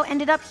somehow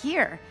ended up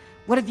here.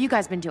 What have you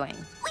guys been doing?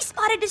 We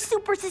spotted a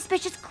super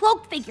suspicious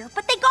cloaked figure,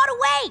 but they got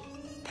away!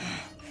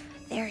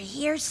 They're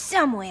here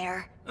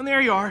somewhere. And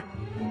there you are.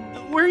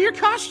 Where are your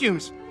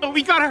costumes? Oh,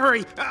 we gotta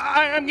hurry.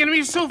 I'm gonna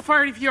be so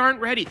fired if you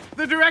aren't ready.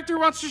 The director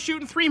wants to shoot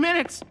in 3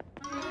 minutes.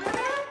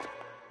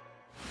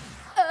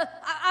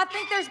 I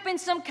think there's been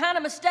some kind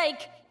of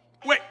mistake.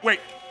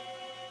 Wait.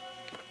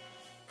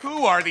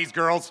 Who are these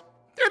girls?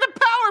 They're the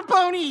Power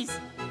Ponies!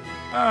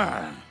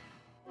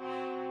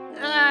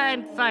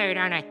 I'm fired,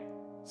 aren't I?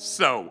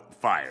 So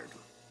fired.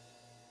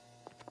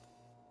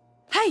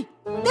 Hey,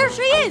 there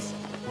she is!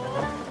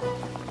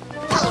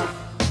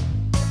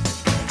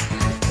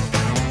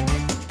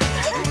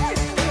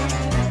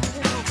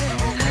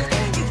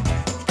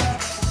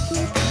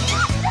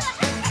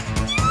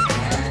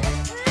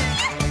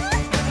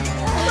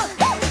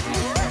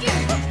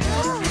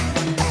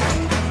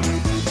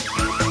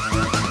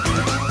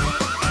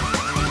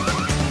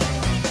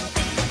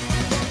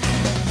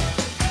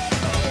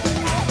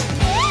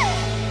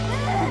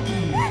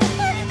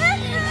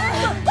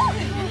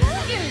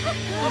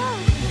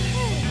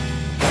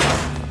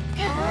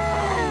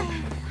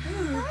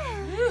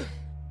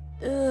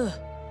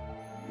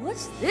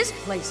 What's this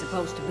place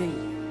supposed to be?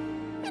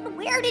 And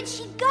where did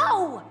she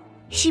go?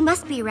 She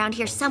must be around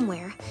here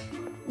somewhere.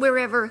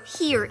 Wherever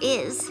here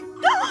is. Are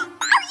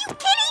you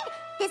kidding?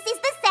 This is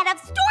the set of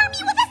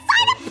Stormy with a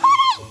side of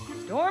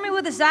pudding! Stormy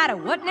with a side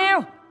of what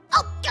now?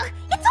 Oh,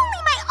 it's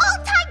only my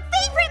all-time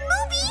favorite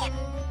movie!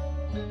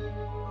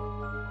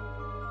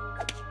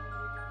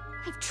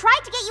 I've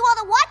tried to get you all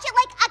to watch it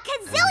like a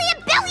gazillion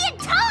billion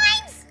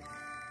times!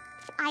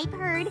 I've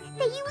heard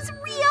they use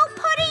real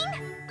pudding!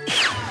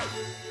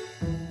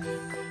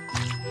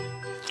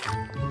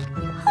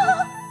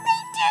 Oh,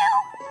 they do!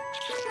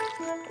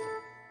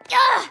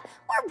 Ugh,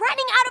 we're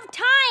running out of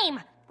time!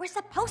 We're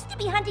supposed to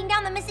be hunting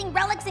down the missing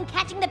relics and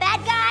catching the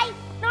bad guy,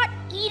 not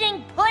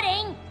eating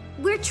pudding!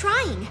 We're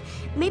trying.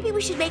 Maybe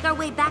we should make our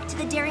way back to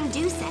the Daring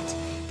Do set.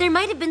 There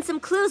might have been some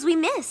clues we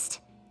missed.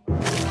 Don't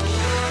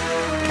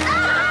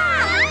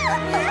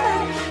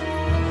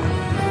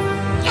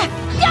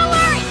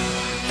worry!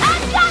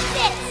 I've got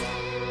this!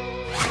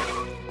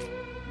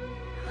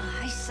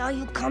 I saw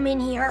you come in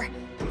here.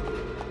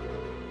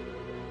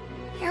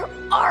 Where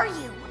are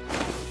you?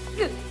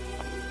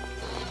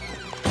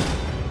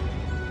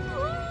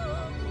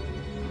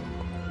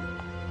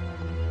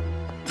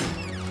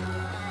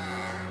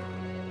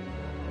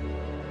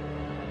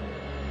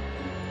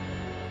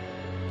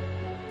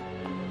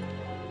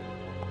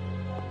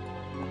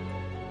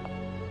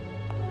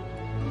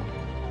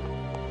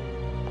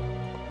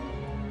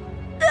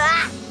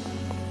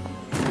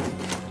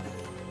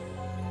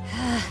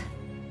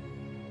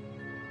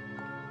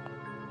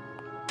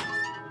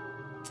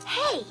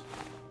 Hey,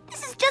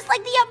 this is just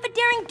like the outfit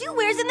Daring Do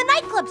wears in the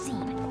nightclub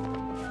scene.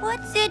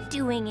 What's it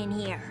doing in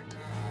here?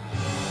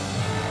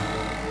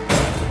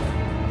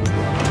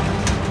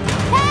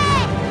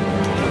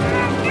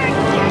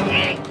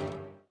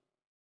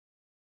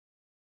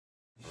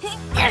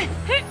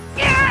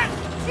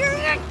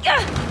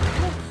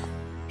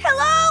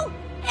 Hello?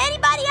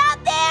 Anybody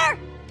out there?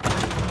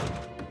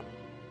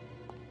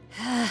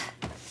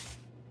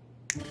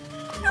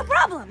 No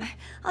problem.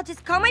 I'll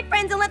just call my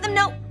friends and let them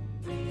know.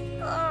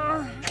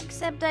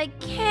 Except I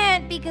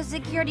can't because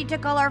security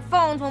took all our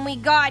phones when we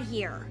got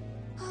here.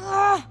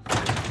 Help!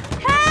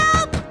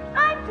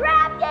 I'm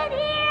trapped in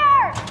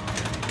here!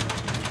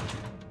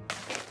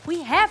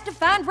 We have to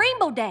find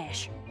Rainbow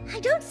Dash. I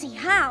don't see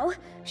how.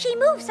 She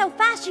moves so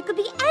fast she could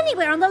be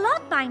anywhere on the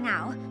lot by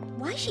now.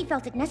 Why she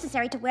felt it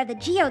necessary to wear the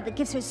geode that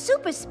gives her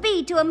super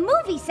speed to a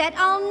movie set,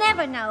 I'll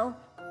never know.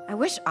 I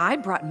wish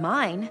I'd brought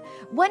mine.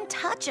 One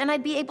touch and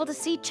I'd be able to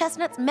see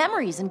Chestnut's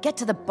memories and get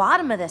to the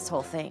bottom of this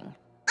whole thing.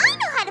 I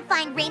know how to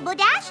find Rainbow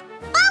Dash.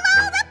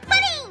 Follow the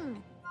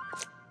pudding!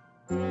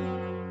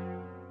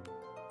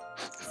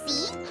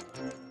 See?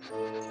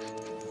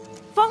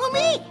 Follow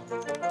me!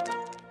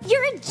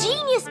 You're a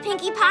genius,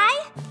 Pinkie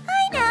Pie.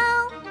 I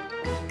know.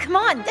 Come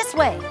Come on, this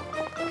way.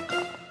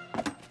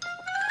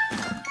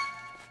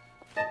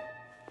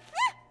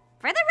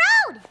 For the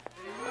road!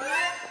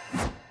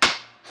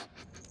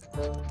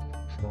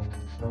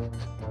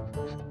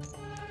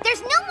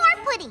 There's no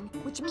more pudding,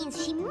 which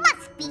means she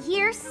must be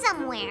here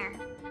somewhere.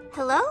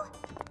 Hello?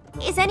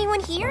 Is anyone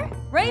here?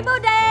 Rainbow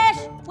Dash,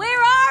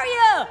 where are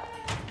you?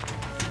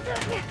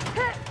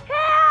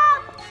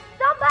 Help!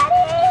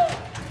 Somebody!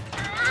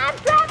 I'm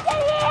trapped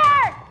in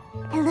here!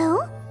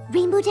 Hello?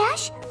 Rainbow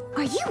Dash?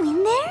 Are you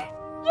in there?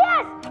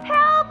 Yes!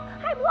 Help!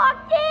 I'm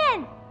locked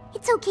in!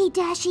 It's okay,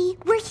 Dashy.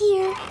 We're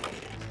here.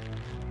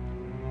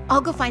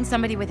 I'll go find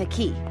somebody with a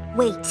key.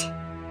 Wait. Boy,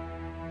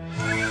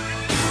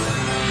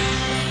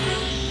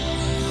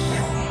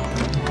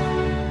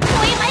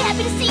 am I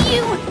happy to see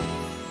you!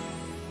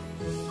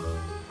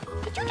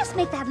 Did you just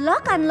make that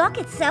lock unlock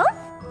itself?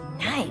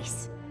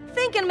 Nice.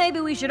 Thinking maybe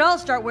we should all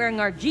start wearing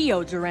our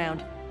geodes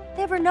around.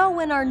 Never know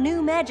when our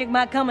new magic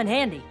might come in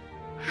handy.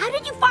 How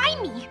did you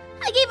find me?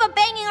 I gave up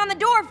banging on the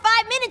door 5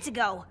 minutes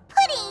ago.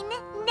 Pudding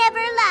never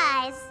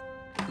lies.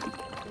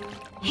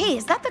 Hey,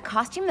 is that the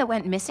costume that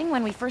went missing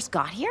when we first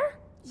got here?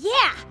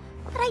 Yeah,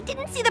 but I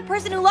didn't see the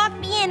person who locked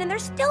me in, and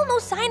there's still no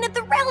sign of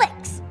the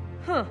relics.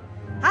 Huh.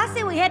 I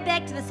say we head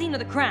back to the scene of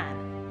the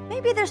crime.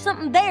 Maybe there's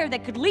something there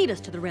that could lead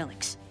us to the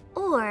relics.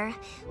 Or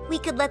we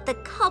could let the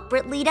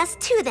culprit lead us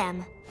to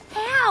them.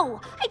 How?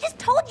 I just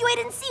told you I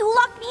didn't see who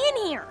locked me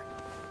in here.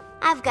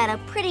 I've got a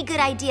pretty good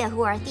idea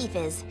who our thief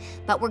is,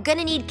 but we're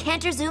gonna need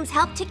Cantor Zoom's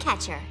help to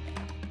catch her.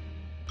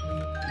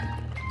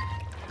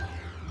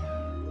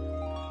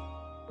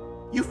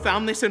 You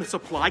found this in a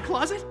supply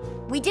closet?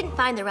 We didn't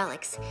find the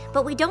relics,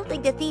 but we don't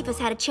think the thief has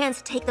had a chance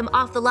to take them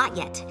off the lot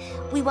yet.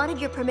 We wanted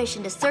your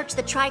permission to search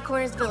the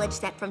Tri-Corners village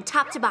set from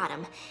top to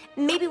bottom.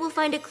 Maybe we'll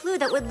find a clue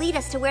that would lead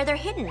us to where they're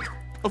hidden.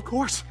 Of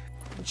course.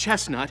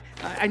 Chestnut,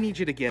 I need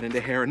you to get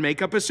into hair and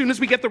makeup. As soon as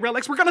we get the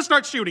relics, we're gonna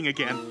start shooting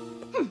again.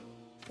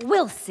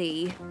 We'll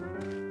see.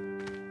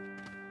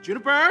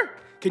 Juniper,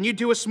 can you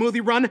do a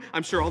smoothie run?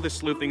 I'm sure all this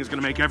sleuthing is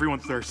gonna make everyone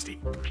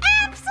thirsty.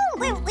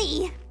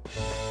 Absolutely!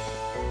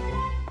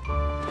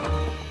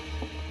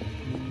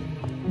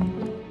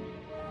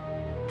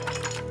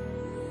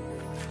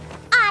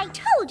 I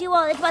told you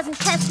all it wasn't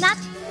Chestnut.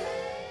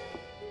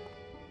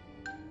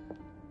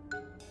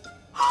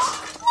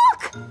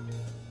 Look!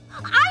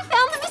 I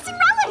found the missing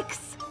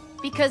relics!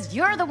 Because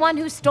you're the one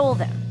who stole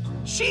them.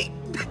 She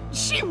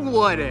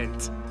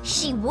wouldn't.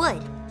 She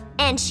would,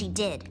 and she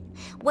did.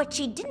 What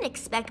she didn't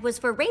expect was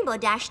for Rainbow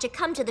Dash to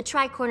come to the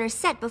Tri-Corner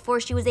set before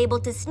she was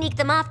able to sneak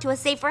them off to a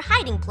safer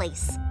hiding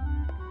place.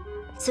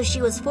 So she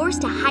was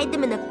forced to hide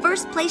them in the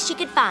first place she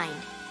could find.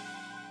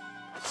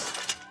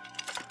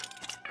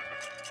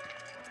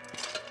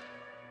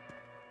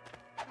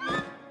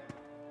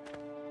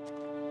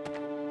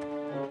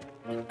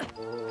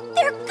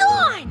 They're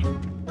gone!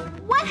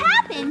 What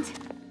happened?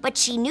 But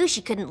she knew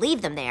she couldn't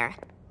leave them there.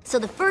 So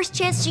the first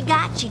chance she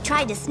got, she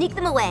tried to sneak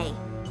them away.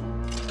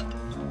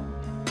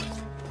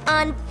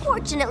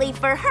 Unfortunately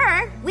for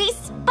her, we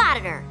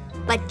spotted her.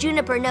 But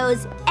Juniper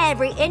knows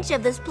every inch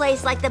of this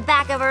place like the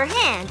back of her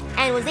hand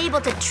and was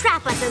able to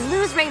trap us and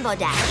lose Rainbow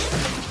Dash.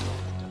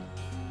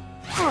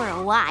 For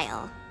a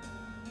while.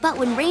 But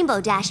when Rainbow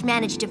Dash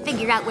managed to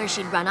figure out where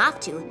she'd run off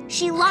to,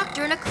 she locked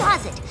her in a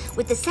closet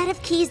with the set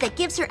of keys that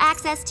gives her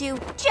access to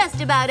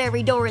just about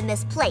every door in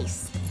this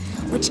place,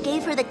 which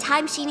gave her the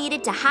time she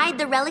needed to hide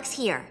the relics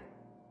here.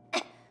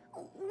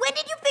 When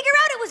did you figure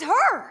out it was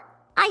her?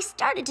 I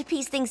started to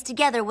piece things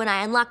together when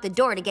I unlocked the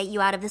door to get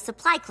you out of the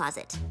supply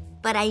closet.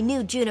 But I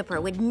knew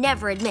Juniper would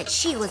never admit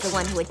she was the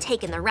one who had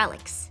taken the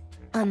relics.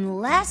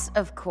 Unless,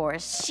 of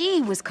course, she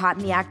was caught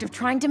in the act of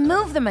trying to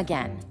move them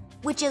again.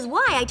 Which is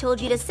why I told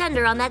you to send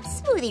her on that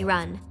smoothie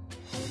run.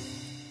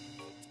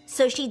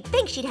 So she'd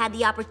think she'd had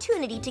the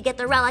opportunity to get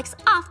the relics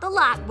off the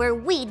lot where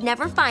we'd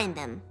never find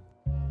them.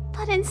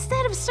 But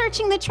instead of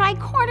searching the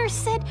Tri-Corner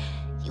set,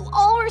 you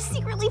all were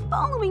secretly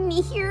following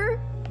me here.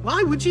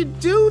 Why would you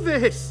do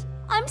this?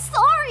 I'm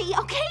sorry,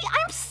 okay?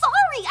 I'm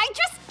sorry. I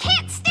just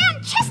can't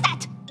stand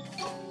Chestnut.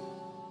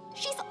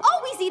 She's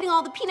always eating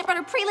all the peanut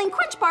butter praline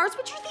crunch bars,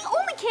 which are the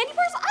only candy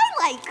bars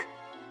I like.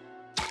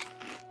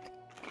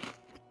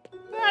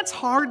 That's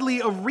hardly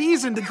a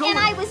reason to go. And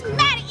I was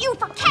mad at you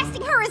for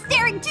casting her as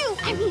Daring Do.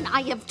 I mean,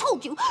 I have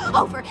told you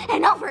over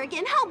and over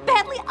again how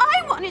badly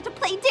I wanted to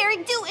play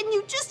Daring Do, and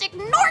you just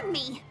ignored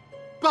me.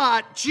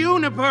 But,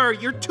 Juniper,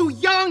 you're too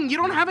young. You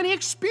don't have any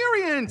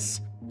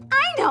experience.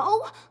 I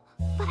know.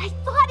 But I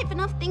thought if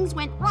enough things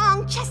went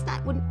wrong,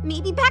 Chestnut would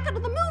maybe back out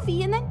of the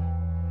movie, and then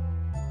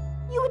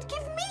you would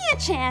give me a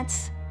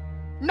chance.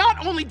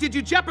 Not only did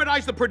you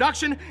jeopardize the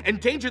production,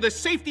 endanger the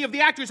safety of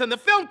the actors and the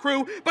film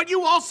crew, but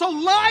you also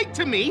lied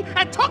to me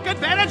and took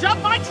advantage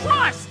of my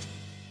trust!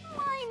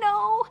 I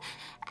know,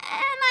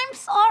 and I'm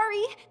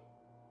sorry.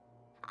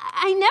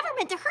 I never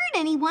meant to hurt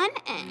anyone,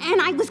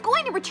 and I was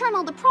going to return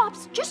all the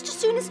props just as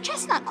soon as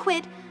Chestnut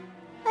quit.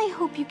 I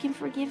hope you can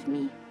forgive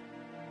me.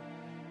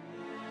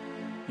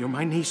 You're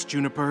my niece,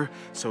 Juniper,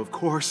 so of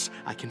course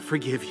I can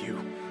forgive you.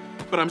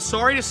 but I'm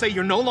sorry to say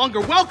you're no longer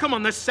welcome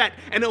on this set,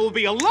 and it will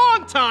be a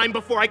long time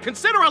before I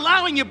consider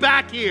allowing you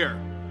back here.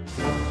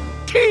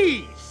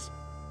 Keys!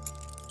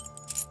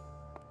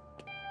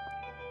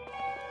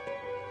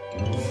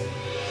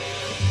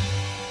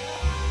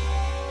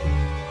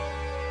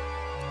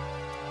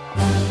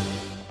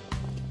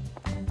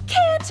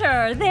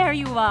 Cantor, there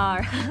you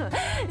are.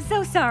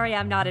 So sorry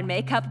I'm not in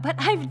makeup, but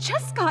I've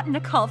just gotten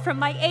a call from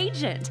my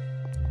agent.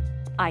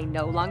 I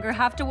no longer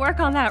have to work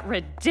on that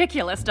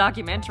ridiculous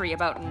documentary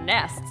about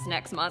nests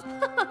next month.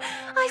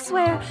 I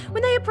swear,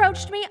 when they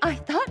approached me, I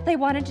thought they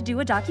wanted to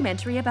do a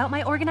documentary about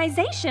my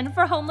organization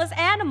for homeless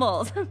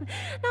animals.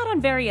 Not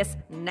on various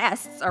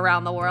nests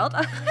around the world.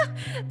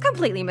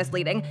 Completely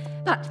misleading.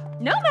 But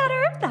no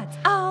matter, that's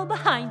all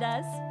behind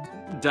us.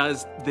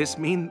 Does this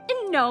mean...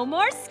 No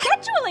more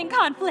scheduling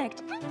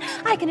conflict.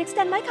 I can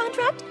extend my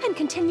contract and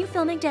continue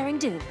filming Daring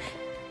Do.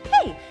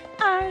 Hey,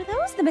 are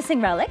those the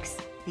missing relics?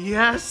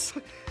 Yes,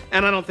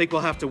 and I don't think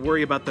we'll have to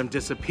worry about them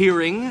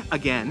disappearing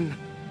again.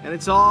 And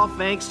it's all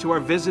thanks to our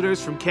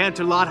visitors from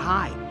Canterlot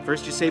High.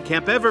 First you saved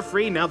Camp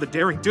Everfree, now the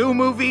Daring Do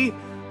movie.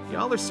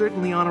 Y'all are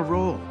certainly on a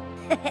roll.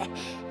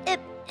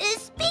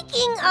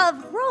 Speaking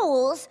of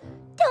roles,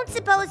 don't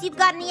suppose you've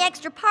got any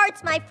extra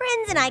parts my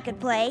friends and I could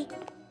play?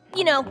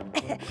 You know,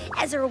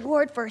 as a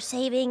reward for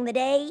saving the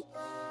day?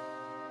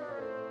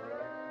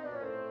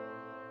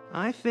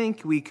 I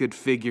think we could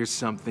figure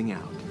something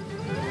out.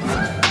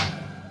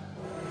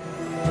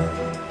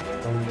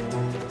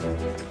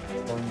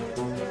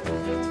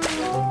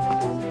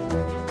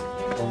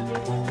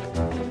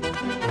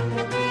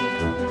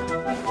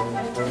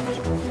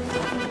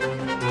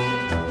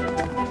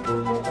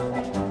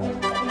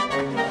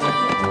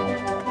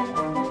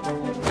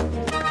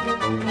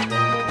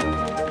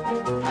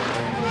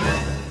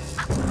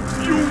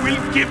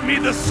 Give me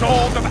the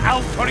sword of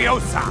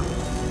Altoriosa!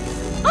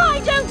 I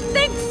don't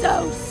think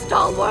so,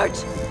 Stalwart!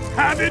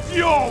 Have it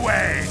your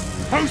way!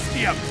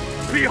 Hostium,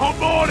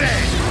 Prihomore!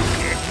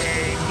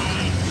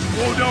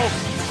 Odo,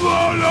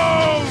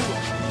 follow!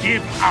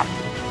 Give up,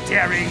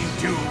 Daring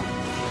Do!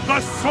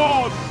 The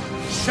sword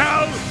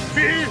shall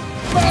be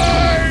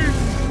mine!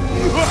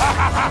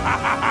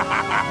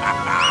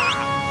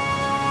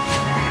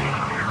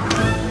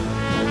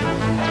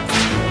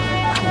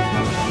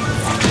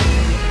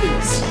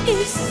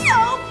 Is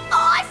so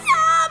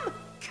awesome!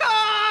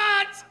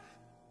 Cut!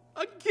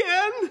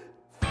 Again?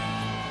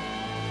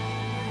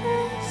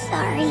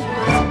 Sorry.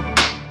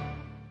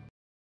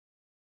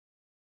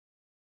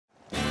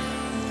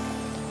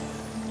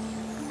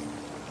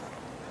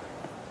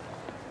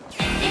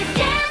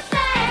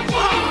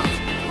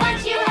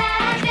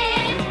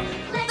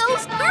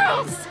 Those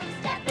girls!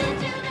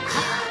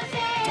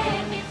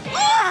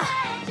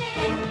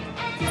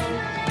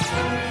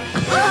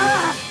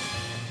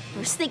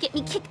 First they get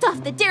me kicked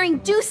off the Daring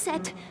Do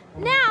set.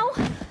 Now...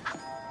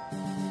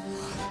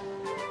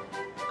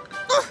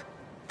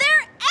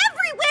 they're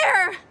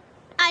everywhere!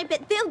 I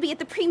bet they'll be at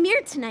the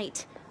premiere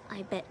tonight.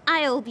 I bet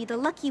I'll be the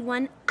lucky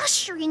one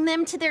ushering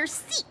them to their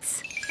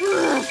seats.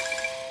 Juniper!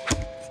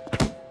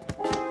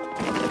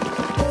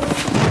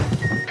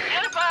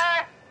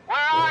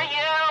 Where are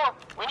you?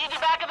 We need you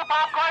back at the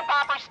popcorn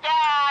popper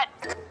stat!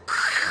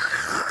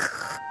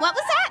 What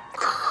was that?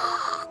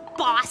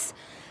 Boss,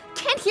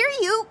 can't hear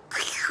you.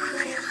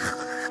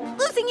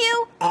 Losing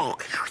you.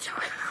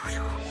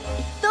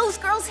 If those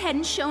girls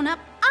hadn't shown up,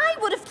 I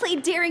would have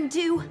played Daring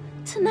Do.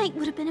 Tonight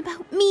would have been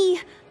about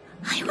me.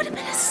 I would have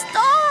been a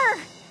star.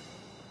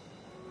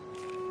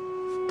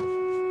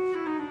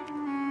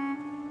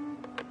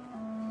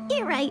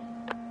 You're right.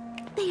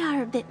 They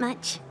are a bit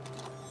much.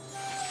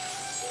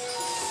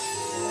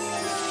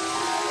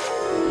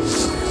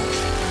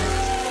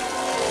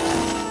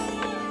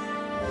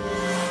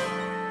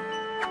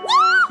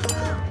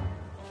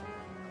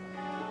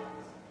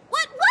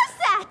 What was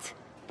that?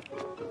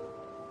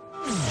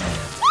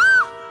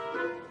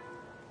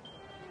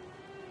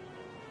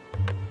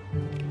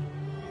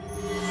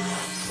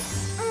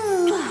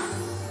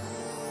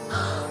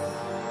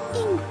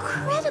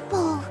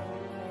 Incredible.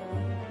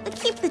 But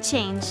keep the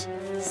change.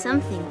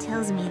 Something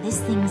tells me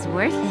this thing's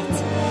worth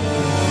it.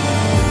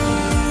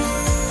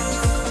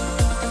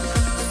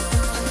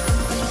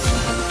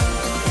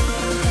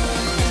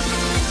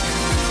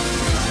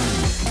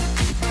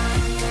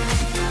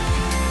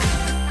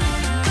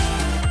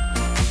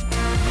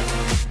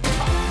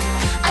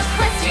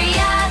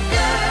 Equestria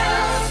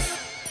Girls!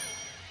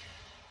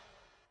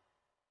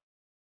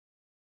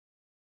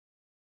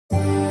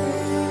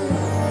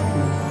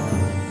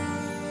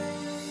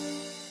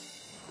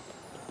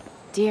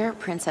 Dear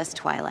Princess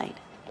Twilight,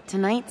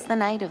 tonight's the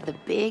night of the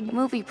big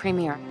movie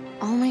premiere.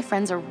 All my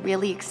friends are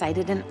really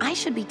excited, and I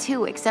should be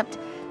too, except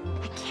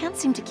I can't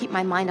seem to keep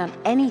my mind on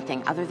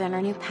anything other than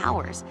our new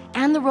powers,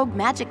 and the rogue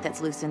magic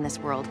that's loose in this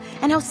world,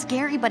 and how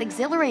scary but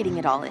exhilarating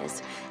it all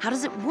is. How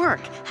does it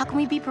work? How can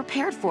we be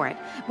prepared for it?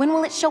 When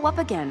will it show up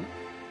again?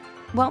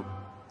 Well,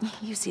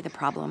 you see the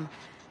problem.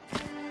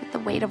 With the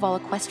weight of all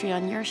Equestria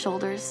on your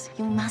shoulders,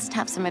 you must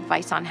have some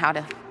advice on how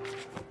to...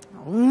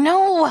 Oh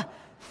no!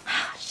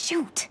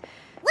 Shoot!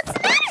 What's the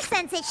matter,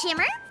 Sunset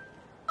Shimmer?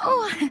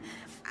 Oh,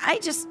 I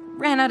just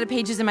ran out of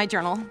pages in my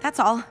journal, that's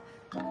all.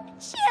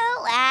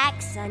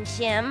 Chillax,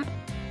 Sunshim.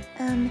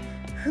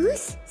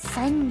 Who's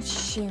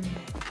Sunshim?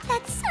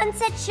 That's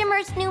Sunset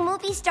Shimmer's new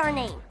movie star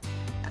name.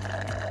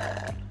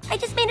 I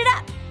just made it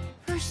up.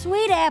 For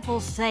sweet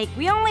apple's sake,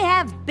 we only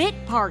have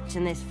bit parts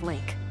in this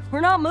flick. We're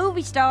not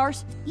movie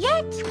stars.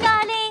 Yet,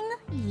 darling,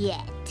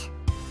 yet.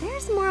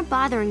 There's more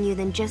bothering you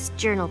than just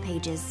journal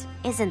pages,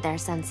 isn't there,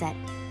 Sunset?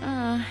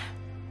 Uh...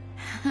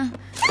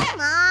 Come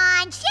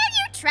on, share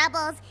your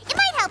troubles. It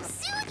might help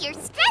soothe your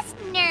stressed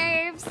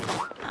nerves.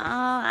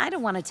 I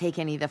don't want to take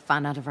any of the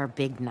fun out of our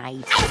big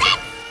night. I said,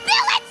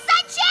 spill it,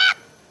 Sunship!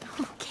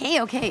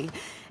 Okay.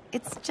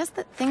 It's just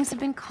that things have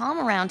been calm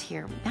around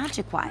here,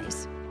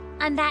 magic-wise.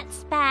 And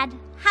that's bad.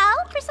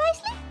 How,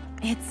 precisely?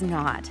 It's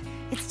not.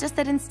 It's just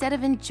that instead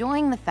of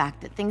enjoying the fact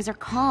that things are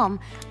calm,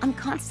 I'm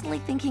constantly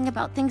thinking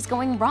about things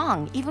going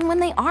wrong, even when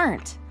they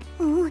aren't.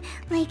 Ooh,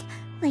 like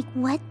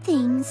what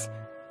things?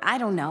 I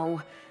don't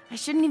know. I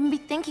shouldn't even be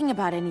thinking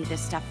about any of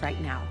this stuff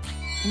right now.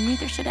 And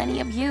neither should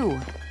any of you.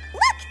 Look,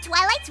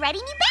 Twilight's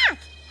writing you back.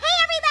 Hey,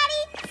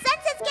 everybody!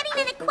 Sunset's getting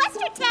an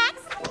Equestria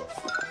text.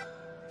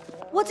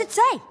 What's it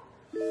say?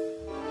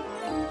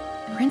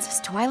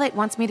 Princess Twilight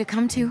wants me to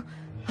come to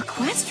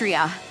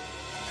Equestria.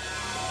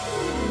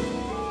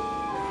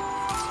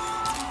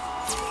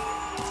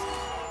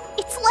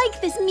 It's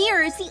like this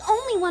mirror is the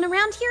only one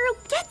around here who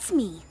gets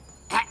me.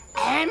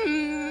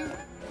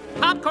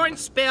 Popcorn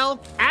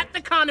spill at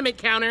the condiment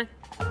counter.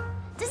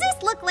 Does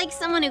this look like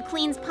someone who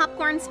cleans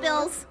popcorn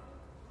spills?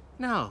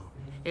 No,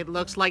 it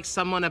looks like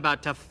someone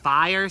about to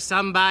fire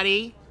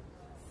somebody.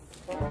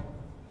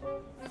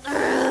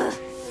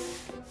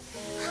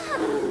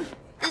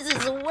 This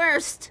is the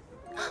worst.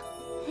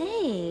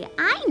 Hey,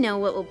 I know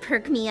what will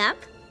perk me up.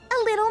 A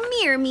little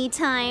mirror me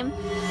time.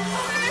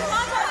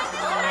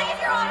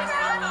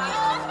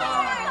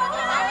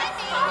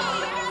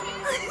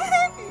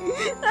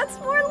 That's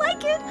more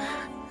like it.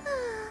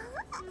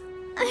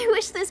 I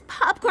wish this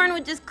popcorn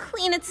would just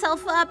clean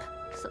itself up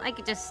so I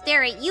could just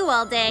stare at you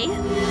all day.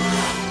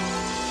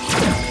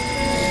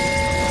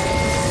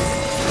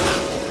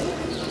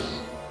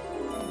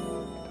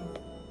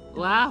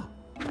 Wow.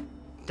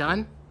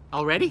 Done?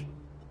 Already?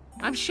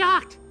 I'm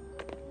shocked.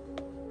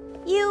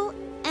 You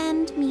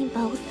and me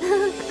both.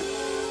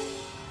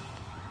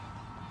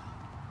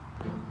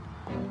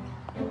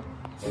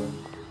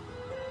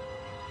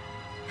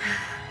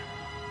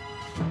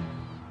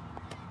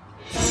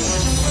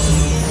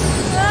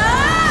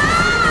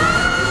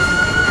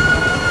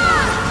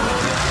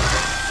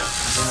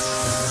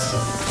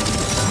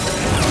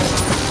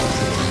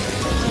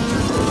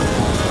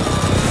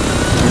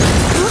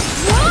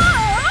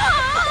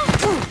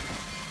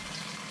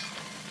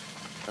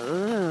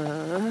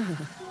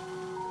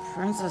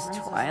 Princess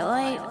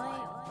Twilight?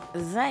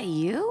 Is that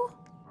you?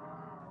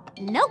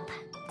 Nope.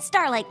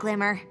 Starlight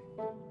Glimmer.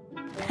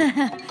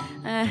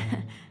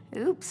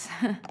 Oops.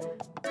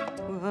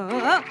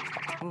 Whoa.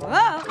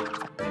 Whoa.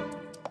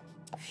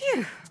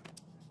 Phew.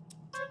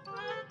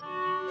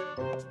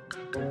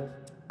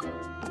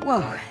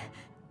 Whoa.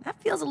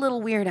 That feels a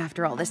little weird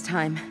after all this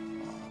time.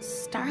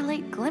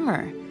 Starlight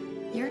Glimmer.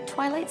 You're a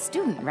Twilight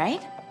student,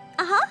 right?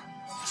 Uh-huh.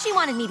 She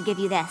wanted me to give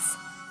you this.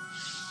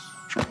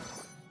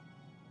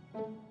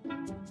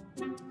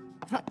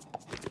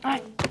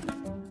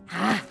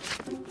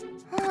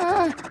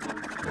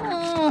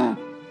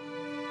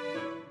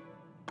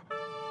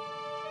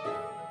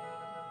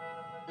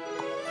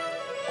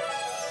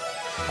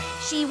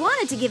 She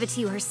wanted to give it to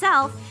you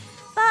herself,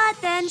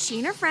 but then she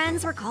and her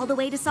friends were called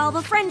away to solve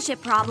a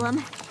friendship problem.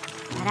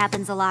 That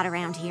happens a lot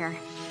around here.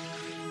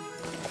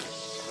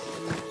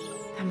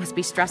 That must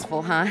be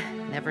stressful, huh?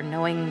 Never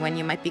knowing when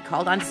you might be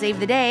called on to save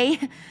the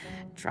day.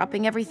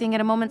 Dropping everything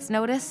at a moment's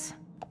notice.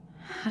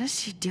 How does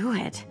she do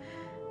it?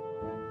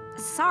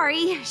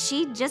 Sorry,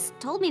 she just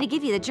told me to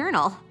give you the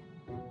journal.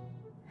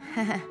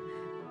 So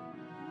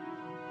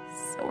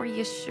are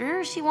you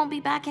sure she won't be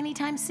back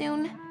anytime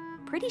soon?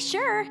 Pretty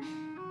sure.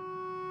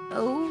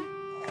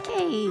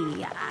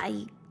 Okay,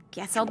 I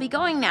guess I'll be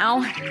going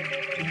now.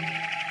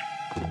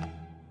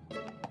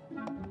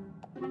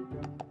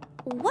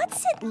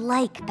 What's it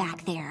like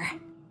back there?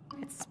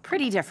 It's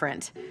pretty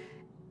different.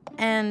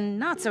 And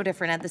not so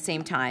different at the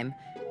same time.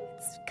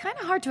 It's kind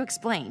of hard to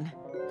explain.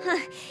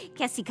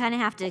 Guess you kind of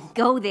have to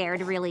go there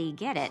to really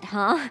get it,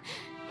 huh?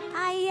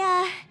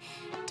 I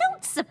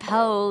don't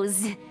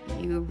suppose.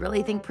 You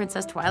really think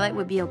Princess Twilight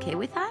would be okay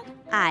with that?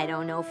 I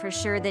don't know for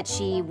sure that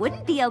she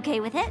wouldn't be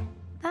okay with it.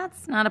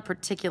 That's not a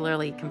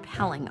particularly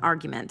compelling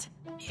argument.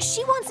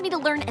 She wants me to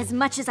learn as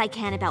much as I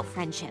can about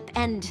friendship,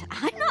 and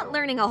I'm not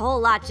learning a whole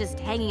lot just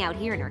hanging out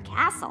here in her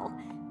castle.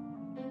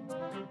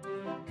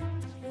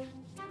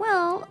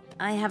 Well,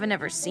 I haven't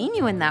ever seen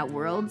you in that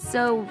world,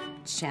 so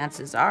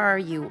chances are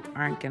you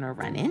aren't gonna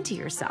run into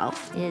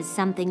yourself. Is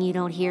something you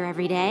don't hear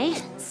every day?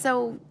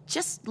 So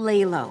just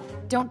lay low.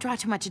 Don't draw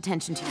too much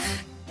attention to you.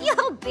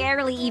 You'll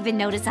barely even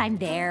notice I'm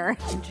there.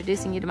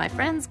 Introducing you to my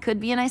friends could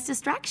be a nice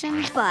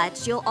distraction.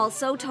 But you'll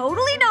also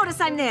totally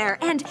notice I'm there,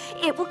 and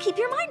it will keep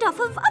your mind off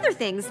of other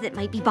things that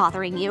might be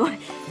bothering you.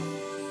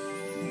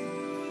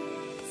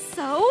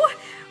 So,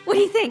 what do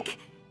you think?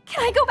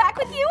 Can I go back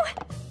with you?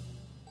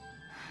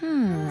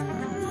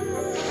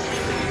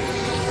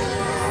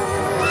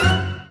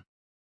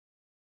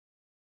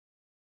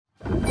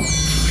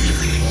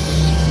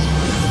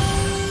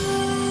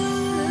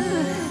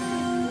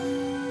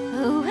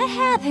 What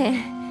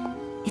happened?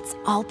 It's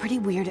all pretty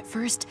weird at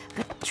first,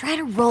 but try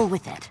to roll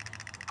with it.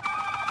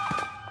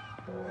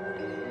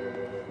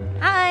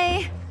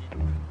 Hi.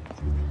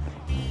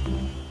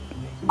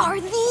 Are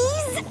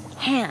these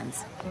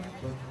Hands.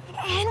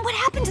 And what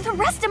happened to the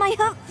rest of my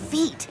hoof?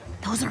 Feet.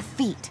 Those are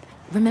feet.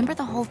 Remember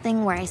the whole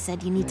thing where I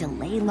said you need to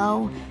lay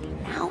low?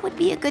 Now would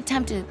be a good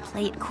time to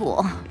play it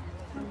cool.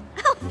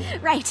 Oh,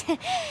 right.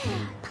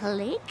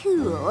 Play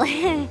cool.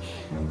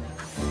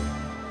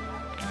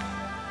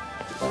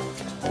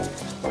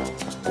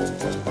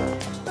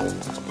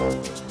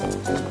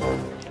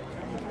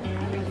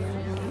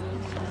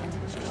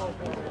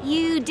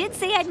 You did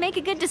say I'd make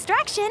a good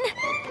distraction.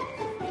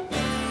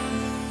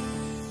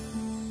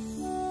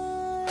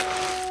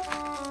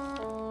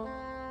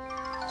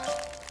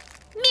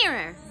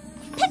 Mirror,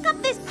 pick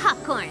up this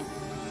popcorn.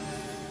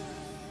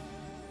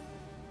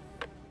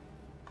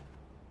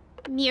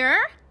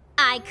 Mirror,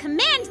 I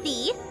command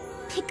thee,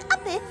 pick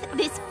uppeth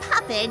this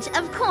poppage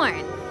of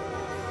corn.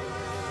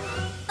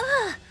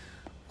 Ugh,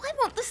 why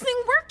won't this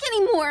thing work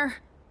anymore?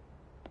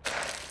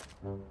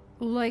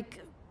 Like,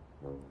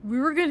 we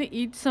were gonna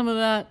eat some of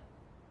that.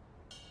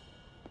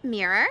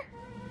 Mirror,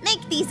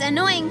 make these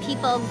annoying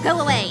people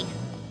go away.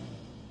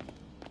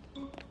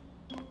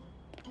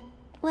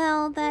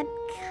 Well, that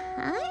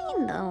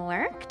kinda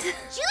worked.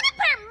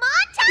 Juniper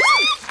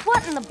Montage!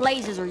 What in the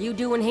blazes are you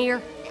doing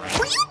here?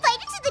 Were you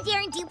invited to the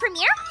Daring Do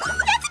premiere?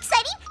 That's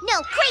exciting!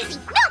 No, crazy!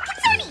 No,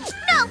 concerning!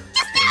 No,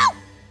 just no!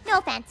 No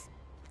offense.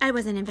 I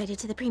wasn't invited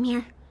to the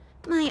premiere.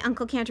 My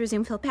uncle can't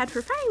resume felt bad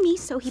for firing me,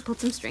 so he pulled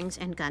some strings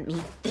and got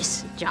me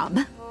this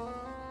job.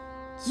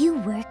 You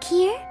work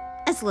here?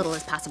 As little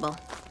as possible.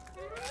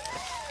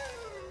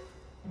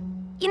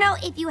 You know,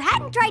 if you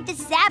hadn't tried to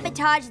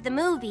sabotage the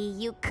movie,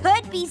 you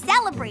could be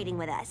celebrating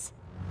with us.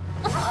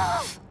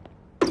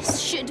 This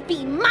should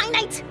be my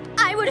night!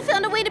 I would have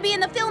found a way to be in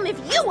the film if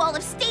you all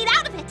have stayed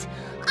out of it!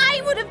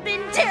 I would have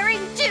been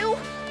daring too!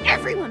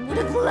 Everyone would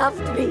have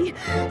loved me!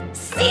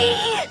 See?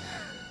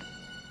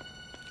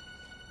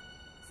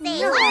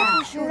 Say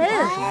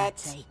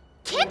what?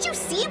 Can't you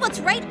see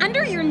what's right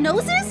under your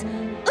noses?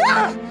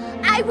 Ugh!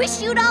 I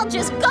wish you'd all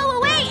just go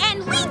away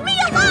and leave me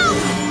alone!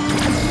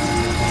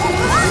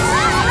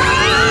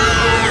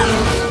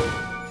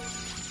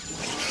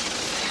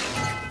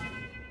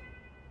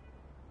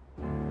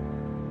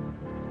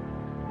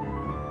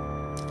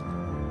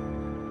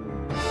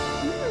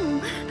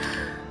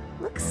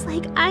 Looks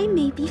like I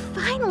may be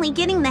finally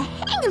getting the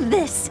hang of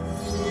this.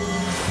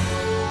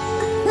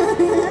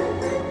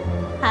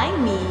 Hi,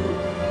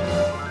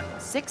 me.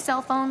 6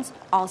 cell phones,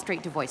 all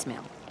straight to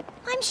voicemail.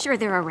 I'm sure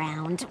they're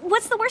around.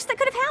 What's the worst that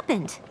could have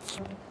happened?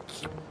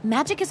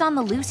 Magic is on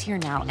the loose here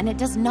now, and it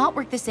does not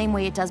work the same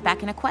way it does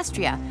back in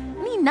Equestria.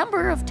 Any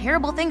number of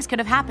terrible things could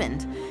have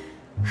happened.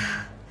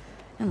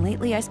 And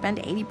lately I spend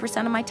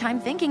 80% of my time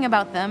thinking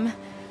about them.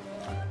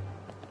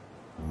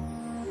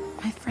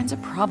 My friends are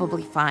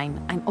probably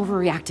fine. I'm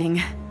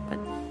overreacting, but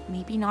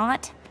maybe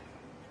not.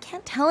 I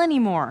can't tell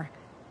anymore.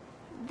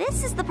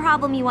 This is the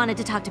problem you wanted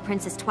to talk to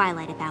Princess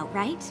Twilight about,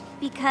 right?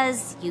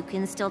 Because you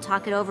can still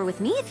talk it over with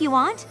me if you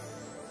want.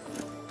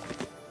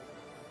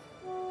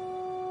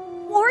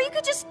 Or you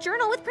could just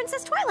journal with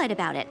Princess Twilight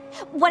about it.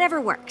 Whatever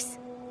works.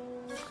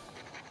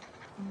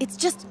 It's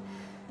just...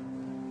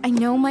 I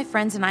know my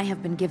friends and I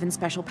have been given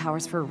special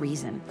powers for a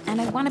reason,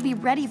 and I want to be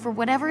ready for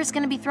whatever is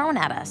going to be thrown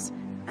at us.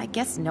 I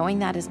guess knowing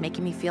that is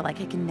making me feel like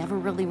I can never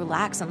really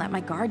relax and let my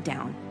guard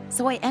down.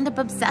 So I end up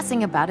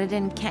obsessing about it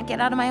and can't get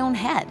out of my own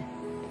head.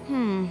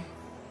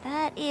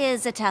 That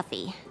is a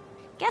toughie.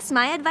 Guess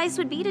my advice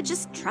would be to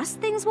just trust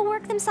things will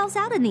work themselves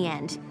out in the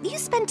end. You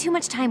spend too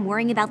much time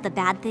worrying about the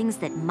bad things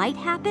that might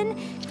happen,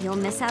 you'll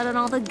miss out on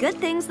all the good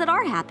things that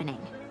are happening.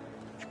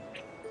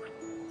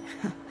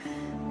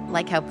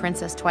 Like how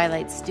Princess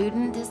Twilight's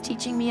student is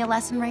teaching me a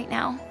lesson right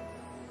now?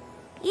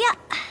 Yeah,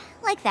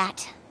 like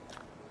that.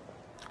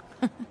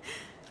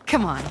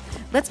 Come on,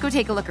 let's go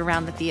take a look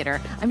around the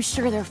theater. I'm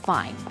sure they're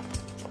fine.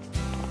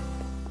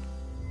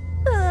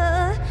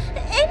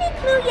 Any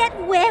clue yet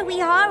where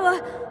we are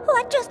or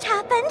what just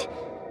happened?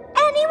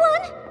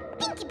 Anyone?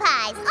 Pinkie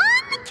Pie's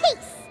on the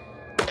case.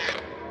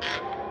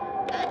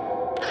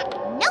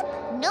 Nope,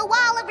 no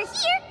wall over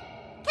here.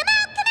 Come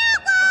out,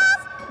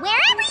 walls!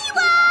 Wherever you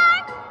are!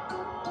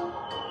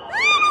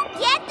 I don't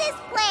get this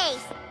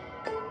place.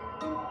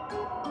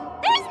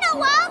 There's no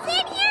walls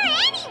in here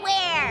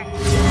anywhere!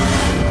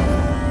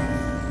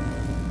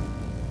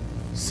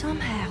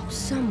 Somehow,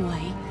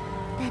 someway,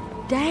 that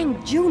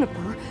dang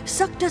Juniper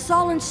sucked us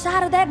all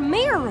inside of that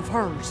mirror of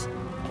hers.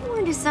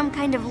 into some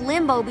kind of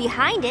limbo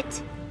behind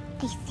it.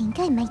 I think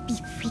I might be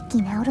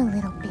freaking out a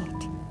little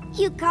bit.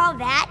 You call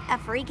that a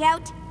freak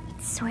out?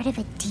 It's sort of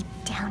a deep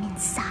down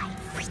inside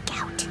freak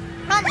out.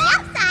 On the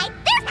outside,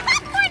 there's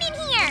popcorn in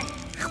here!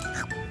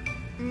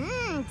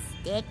 Mmm,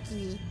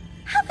 sticky.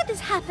 How could this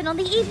happen on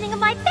the evening of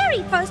my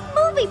very first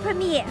movie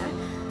premiere?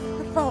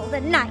 Of all the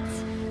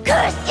nights,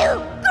 curse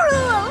you,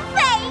 cruel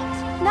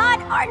fate!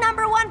 Not our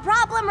 #1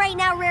 problem right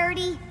now,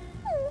 Rarity.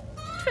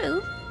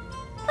 True.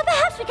 But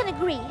perhaps we can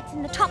agree it's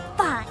in the top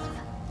 5.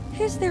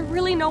 Is there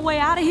really no way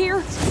out of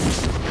here?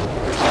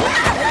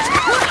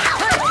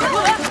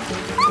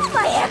 Oh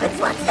my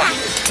heavens, what's that?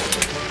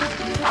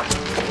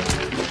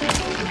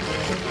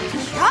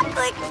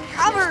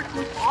 Chocolate-covered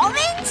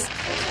almonds?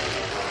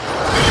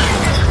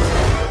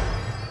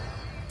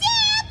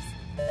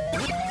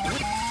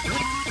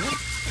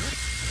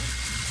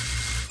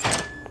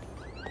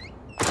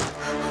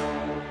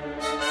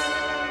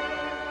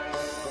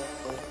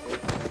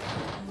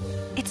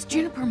 It's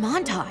Juniper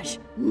Montage.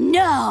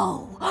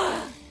 No!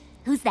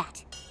 Who's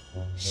that?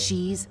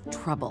 She's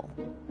trouble.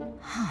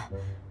 Huh.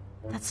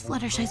 That's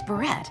Fluttershy's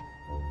barrette.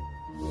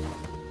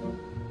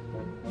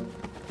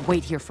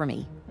 Wait here for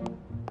me.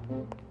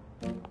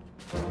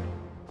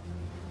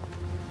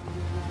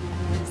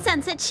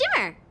 Sunset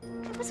Shimmer!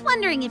 I was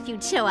wondering if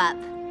you'd show up.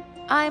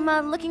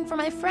 I'm looking for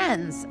my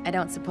friends. I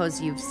don't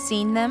suppose you've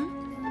seen them?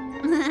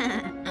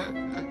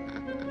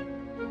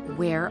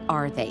 Where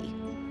are they?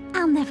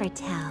 I'll never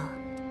tell.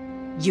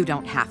 You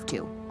don't have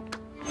to.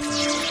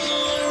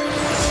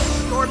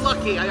 You're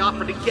lucky I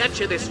offered to get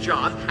you this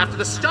job after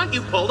the stunt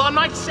you pulled on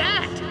my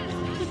set.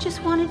 I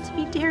just wanted to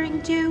be daring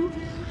do.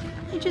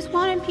 I just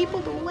wanted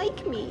people to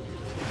like me.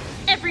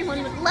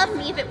 Everyone would love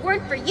me if it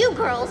weren't for you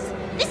girls.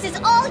 This is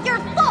all your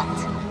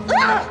fault.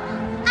 Ugh!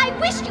 I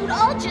wish you'd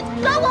all just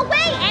go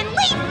away and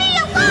leave me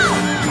alone!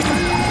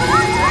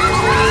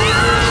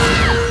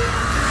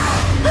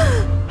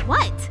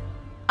 What?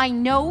 I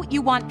know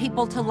you want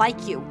people to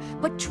like you,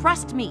 but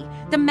trust me,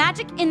 the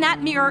magic in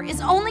that mirror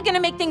is only gonna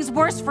make things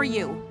worse for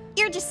you.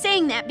 You're just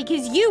saying that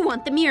because you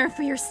want the mirror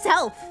for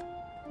yourself.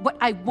 What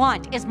I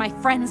want is my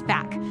friends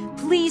back.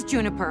 Please,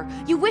 Juniper,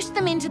 you wish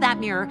them into that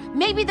mirror.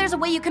 Maybe there's a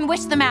way you can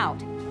wish them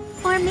out.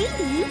 Or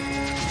maybe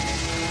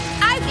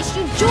I wish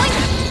you'd join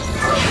me.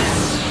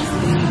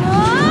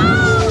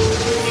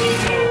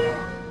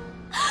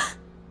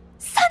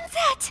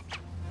 Sunset!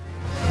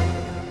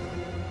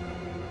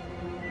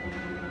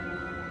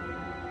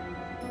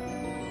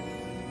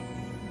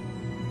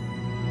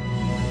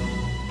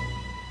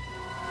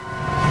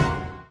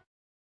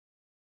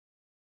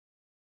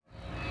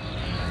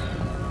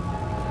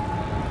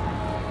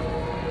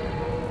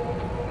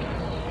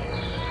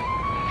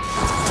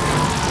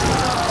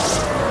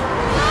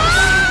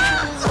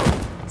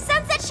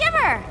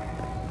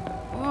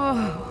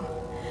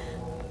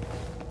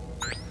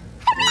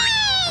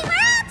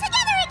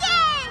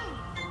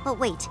 But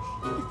wait,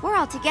 if we're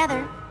all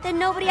together, then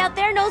nobody out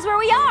there knows where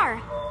we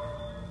are.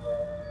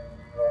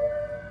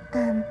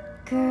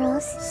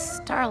 Girls?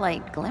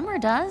 Starlight Glimmer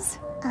does.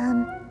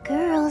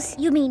 Girls.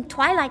 You mean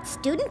Twilight's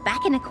student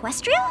back in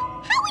Equestria?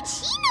 How would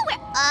she know where?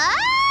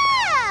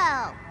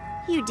 Oh!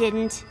 You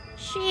didn't.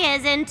 She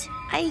isn't.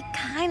 I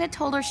kinda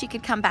told her she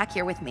could come back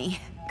here with me.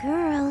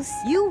 Girls.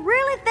 You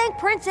really think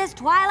Princess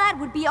Twilight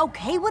would be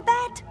okay with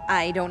that?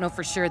 I don't know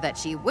for sure that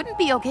she wouldn't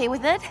be okay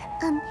with it.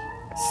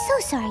 So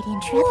sorry to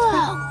interrupt.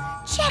 Whoa!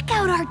 Check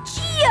out our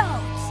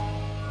geodes!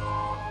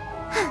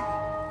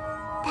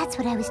 That's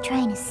what I was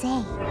trying to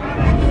say.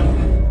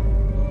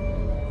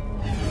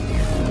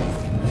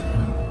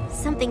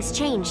 Something's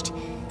changed.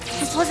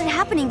 This wasn't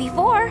happening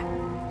before.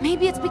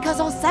 Maybe it's because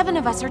all 7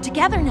 of us are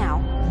together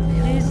now.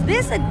 Is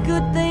this a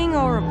good thing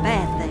or a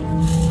bad thing?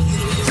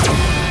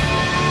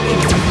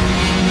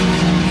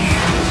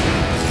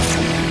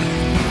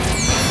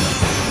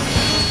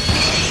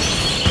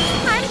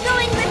 I'm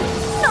going with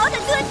not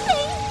a good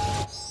thing.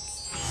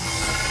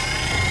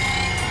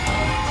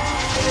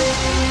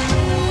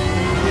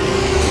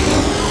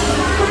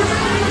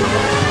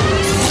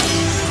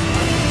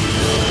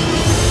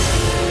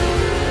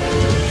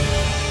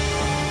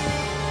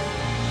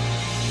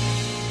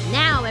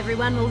 Now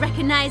everyone will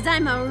recognize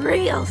I'm a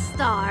real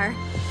star.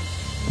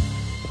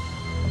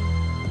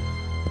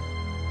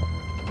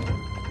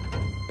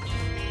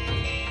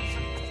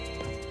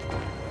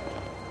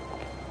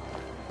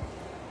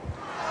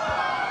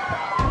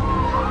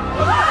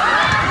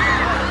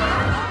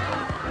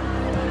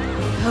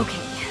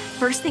 Okay,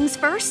 first things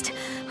first,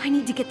 I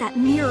need to get that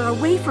mirror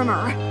away from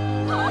her.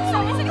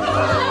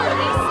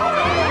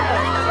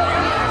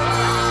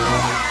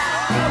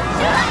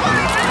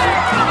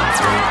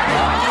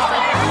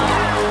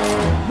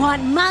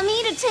 Want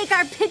Mommy to take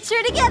our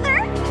picture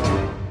together?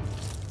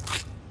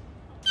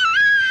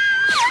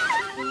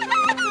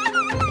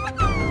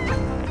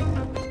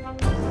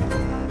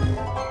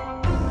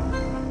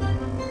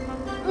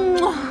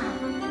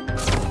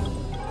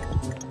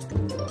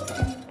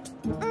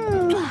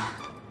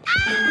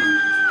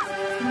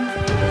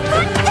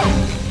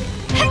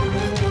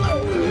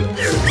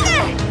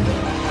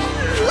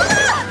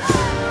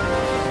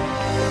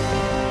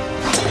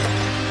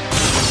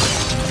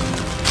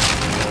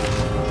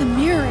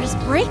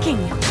 breaking.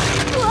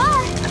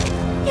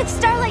 If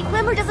Starlight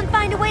Glimmer doesn't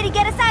find a way to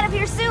get us out of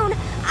here soon,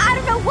 I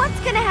don't know what's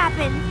gonna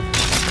happen.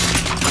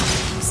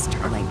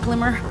 Starlight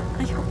Glimmer,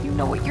 I hope you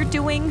know what you're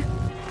doing.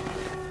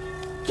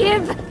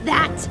 Give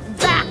that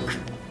back!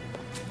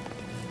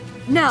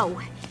 No,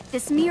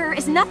 this mirror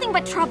is nothing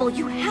but trouble.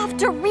 You have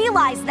to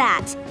realize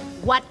that.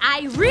 What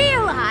I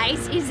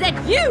realize is that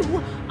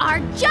you are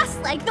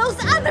just like those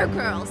other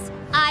girls.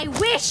 I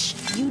wish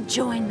you'd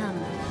join them.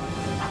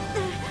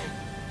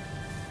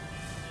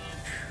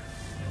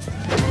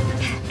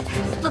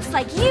 Looks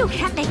like you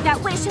can't make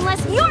that wish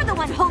unless you're the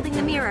one holding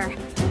the mirror.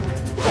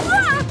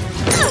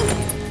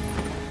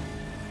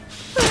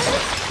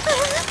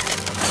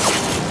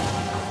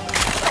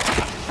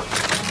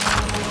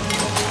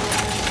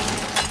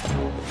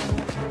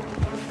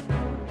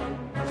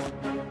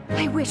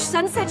 I wish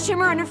Sunset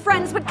Shimmer and her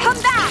friends would come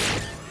back!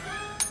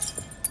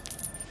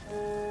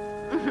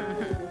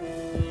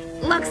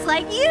 Looks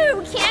like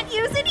you can't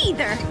use it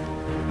either.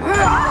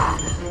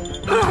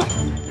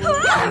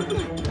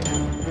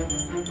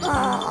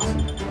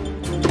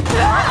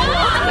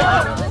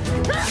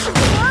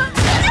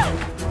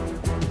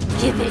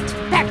 Give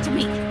it back to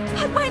me.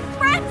 But my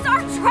friends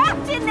are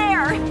trapped in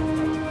there!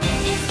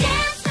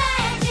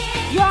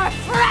 Your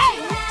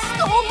friend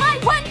stole my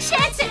one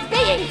chance at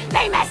being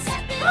famous!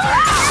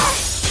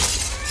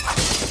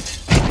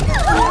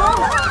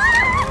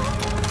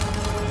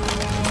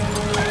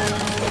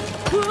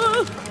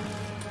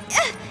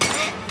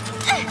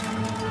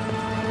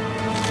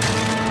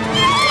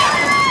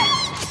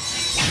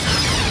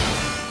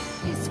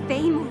 Is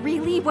fame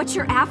really what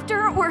you're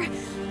after, or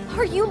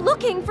are you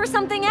looking for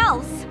something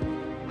else?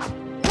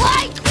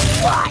 Like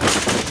what?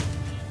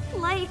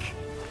 Like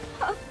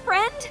a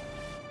friend?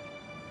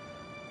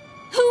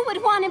 Who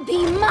would want to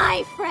be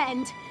my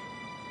friend?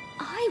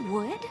 I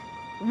would.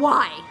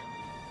 Why?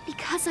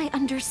 Because I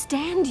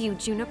understand you,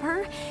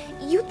 Juniper.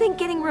 You think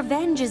getting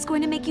revenge is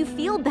going to make you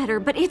feel better,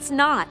 but it's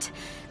not.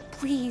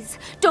 Please,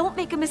 don't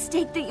make a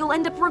mistake that you'll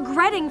end up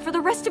regretting for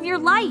the rest of your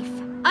life.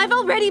 I've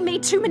already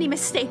made too many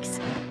mistakes.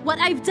 What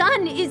I've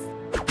done is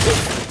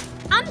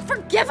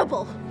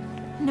unforgivable.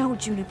 No,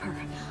 Juniper.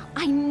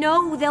 I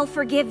know they'll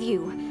forgive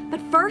you. But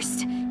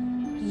first,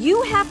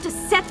 you have to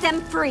set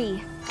them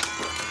free.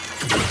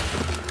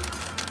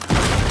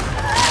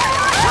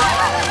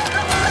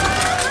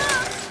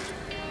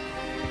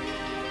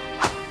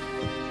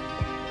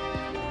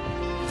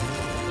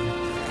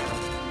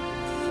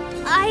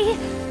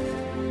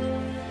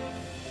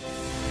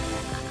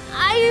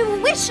 I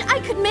wish I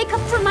could make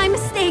up for my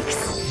mistakes.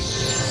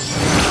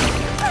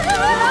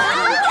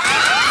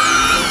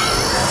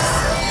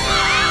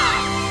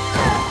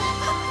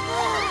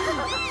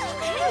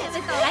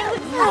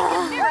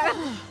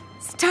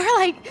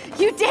 Starlight,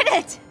 you did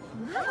it!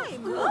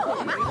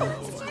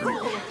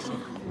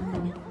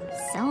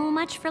 So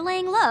much for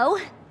laying low.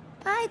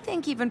 I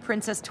think even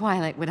Princess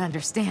Twilight would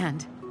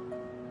understand.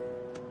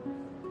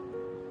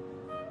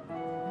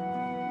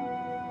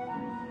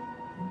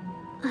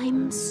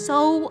 I'm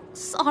so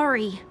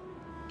sorry.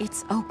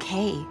 It's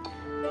okay.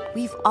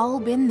 We've all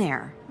been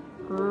there.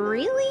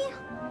 Really?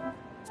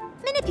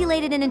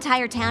 Manipulated an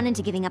entire town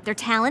into giving up their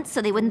talents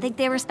so they wouldn't think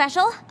they were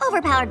special?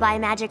 Overpowered by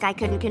magic I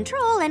couldn't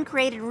control and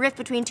created a rift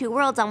between two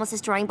worlds, almost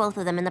destroying both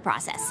of them in the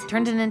process.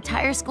 Turned an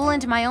entire school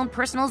into my own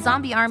personal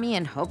zombie army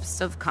in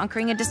hopes of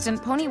conquering a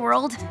distant pony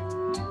world.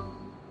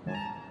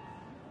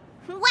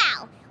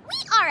 Wow, we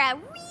are a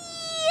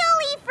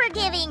really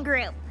forgiving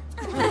group.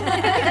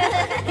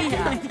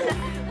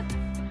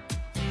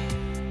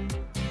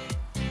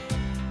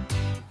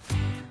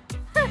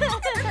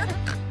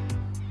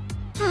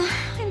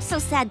 I'm so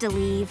sad to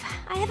leave.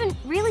 I haven't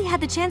really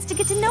had the chance to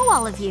get to know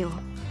all of you.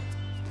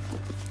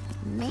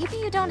 Maybe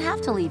you don't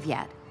have to leave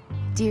yet.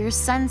 Dear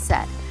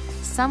Sunset,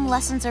 some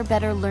lessons are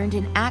better learned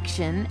in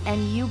action,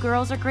 and you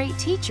girls are great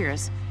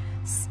teachers.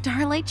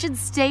 Starlight should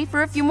stay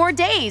for a few more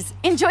days.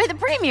 Enjoy the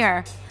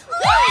premiere!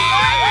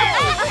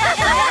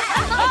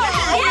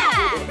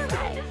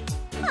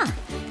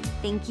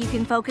 Think you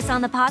can focus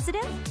on the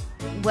positive?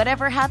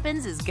 Whatever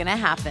happens is gonna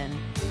happen.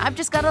 I've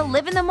just gotta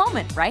live in the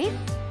moment, right?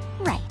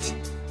 Right.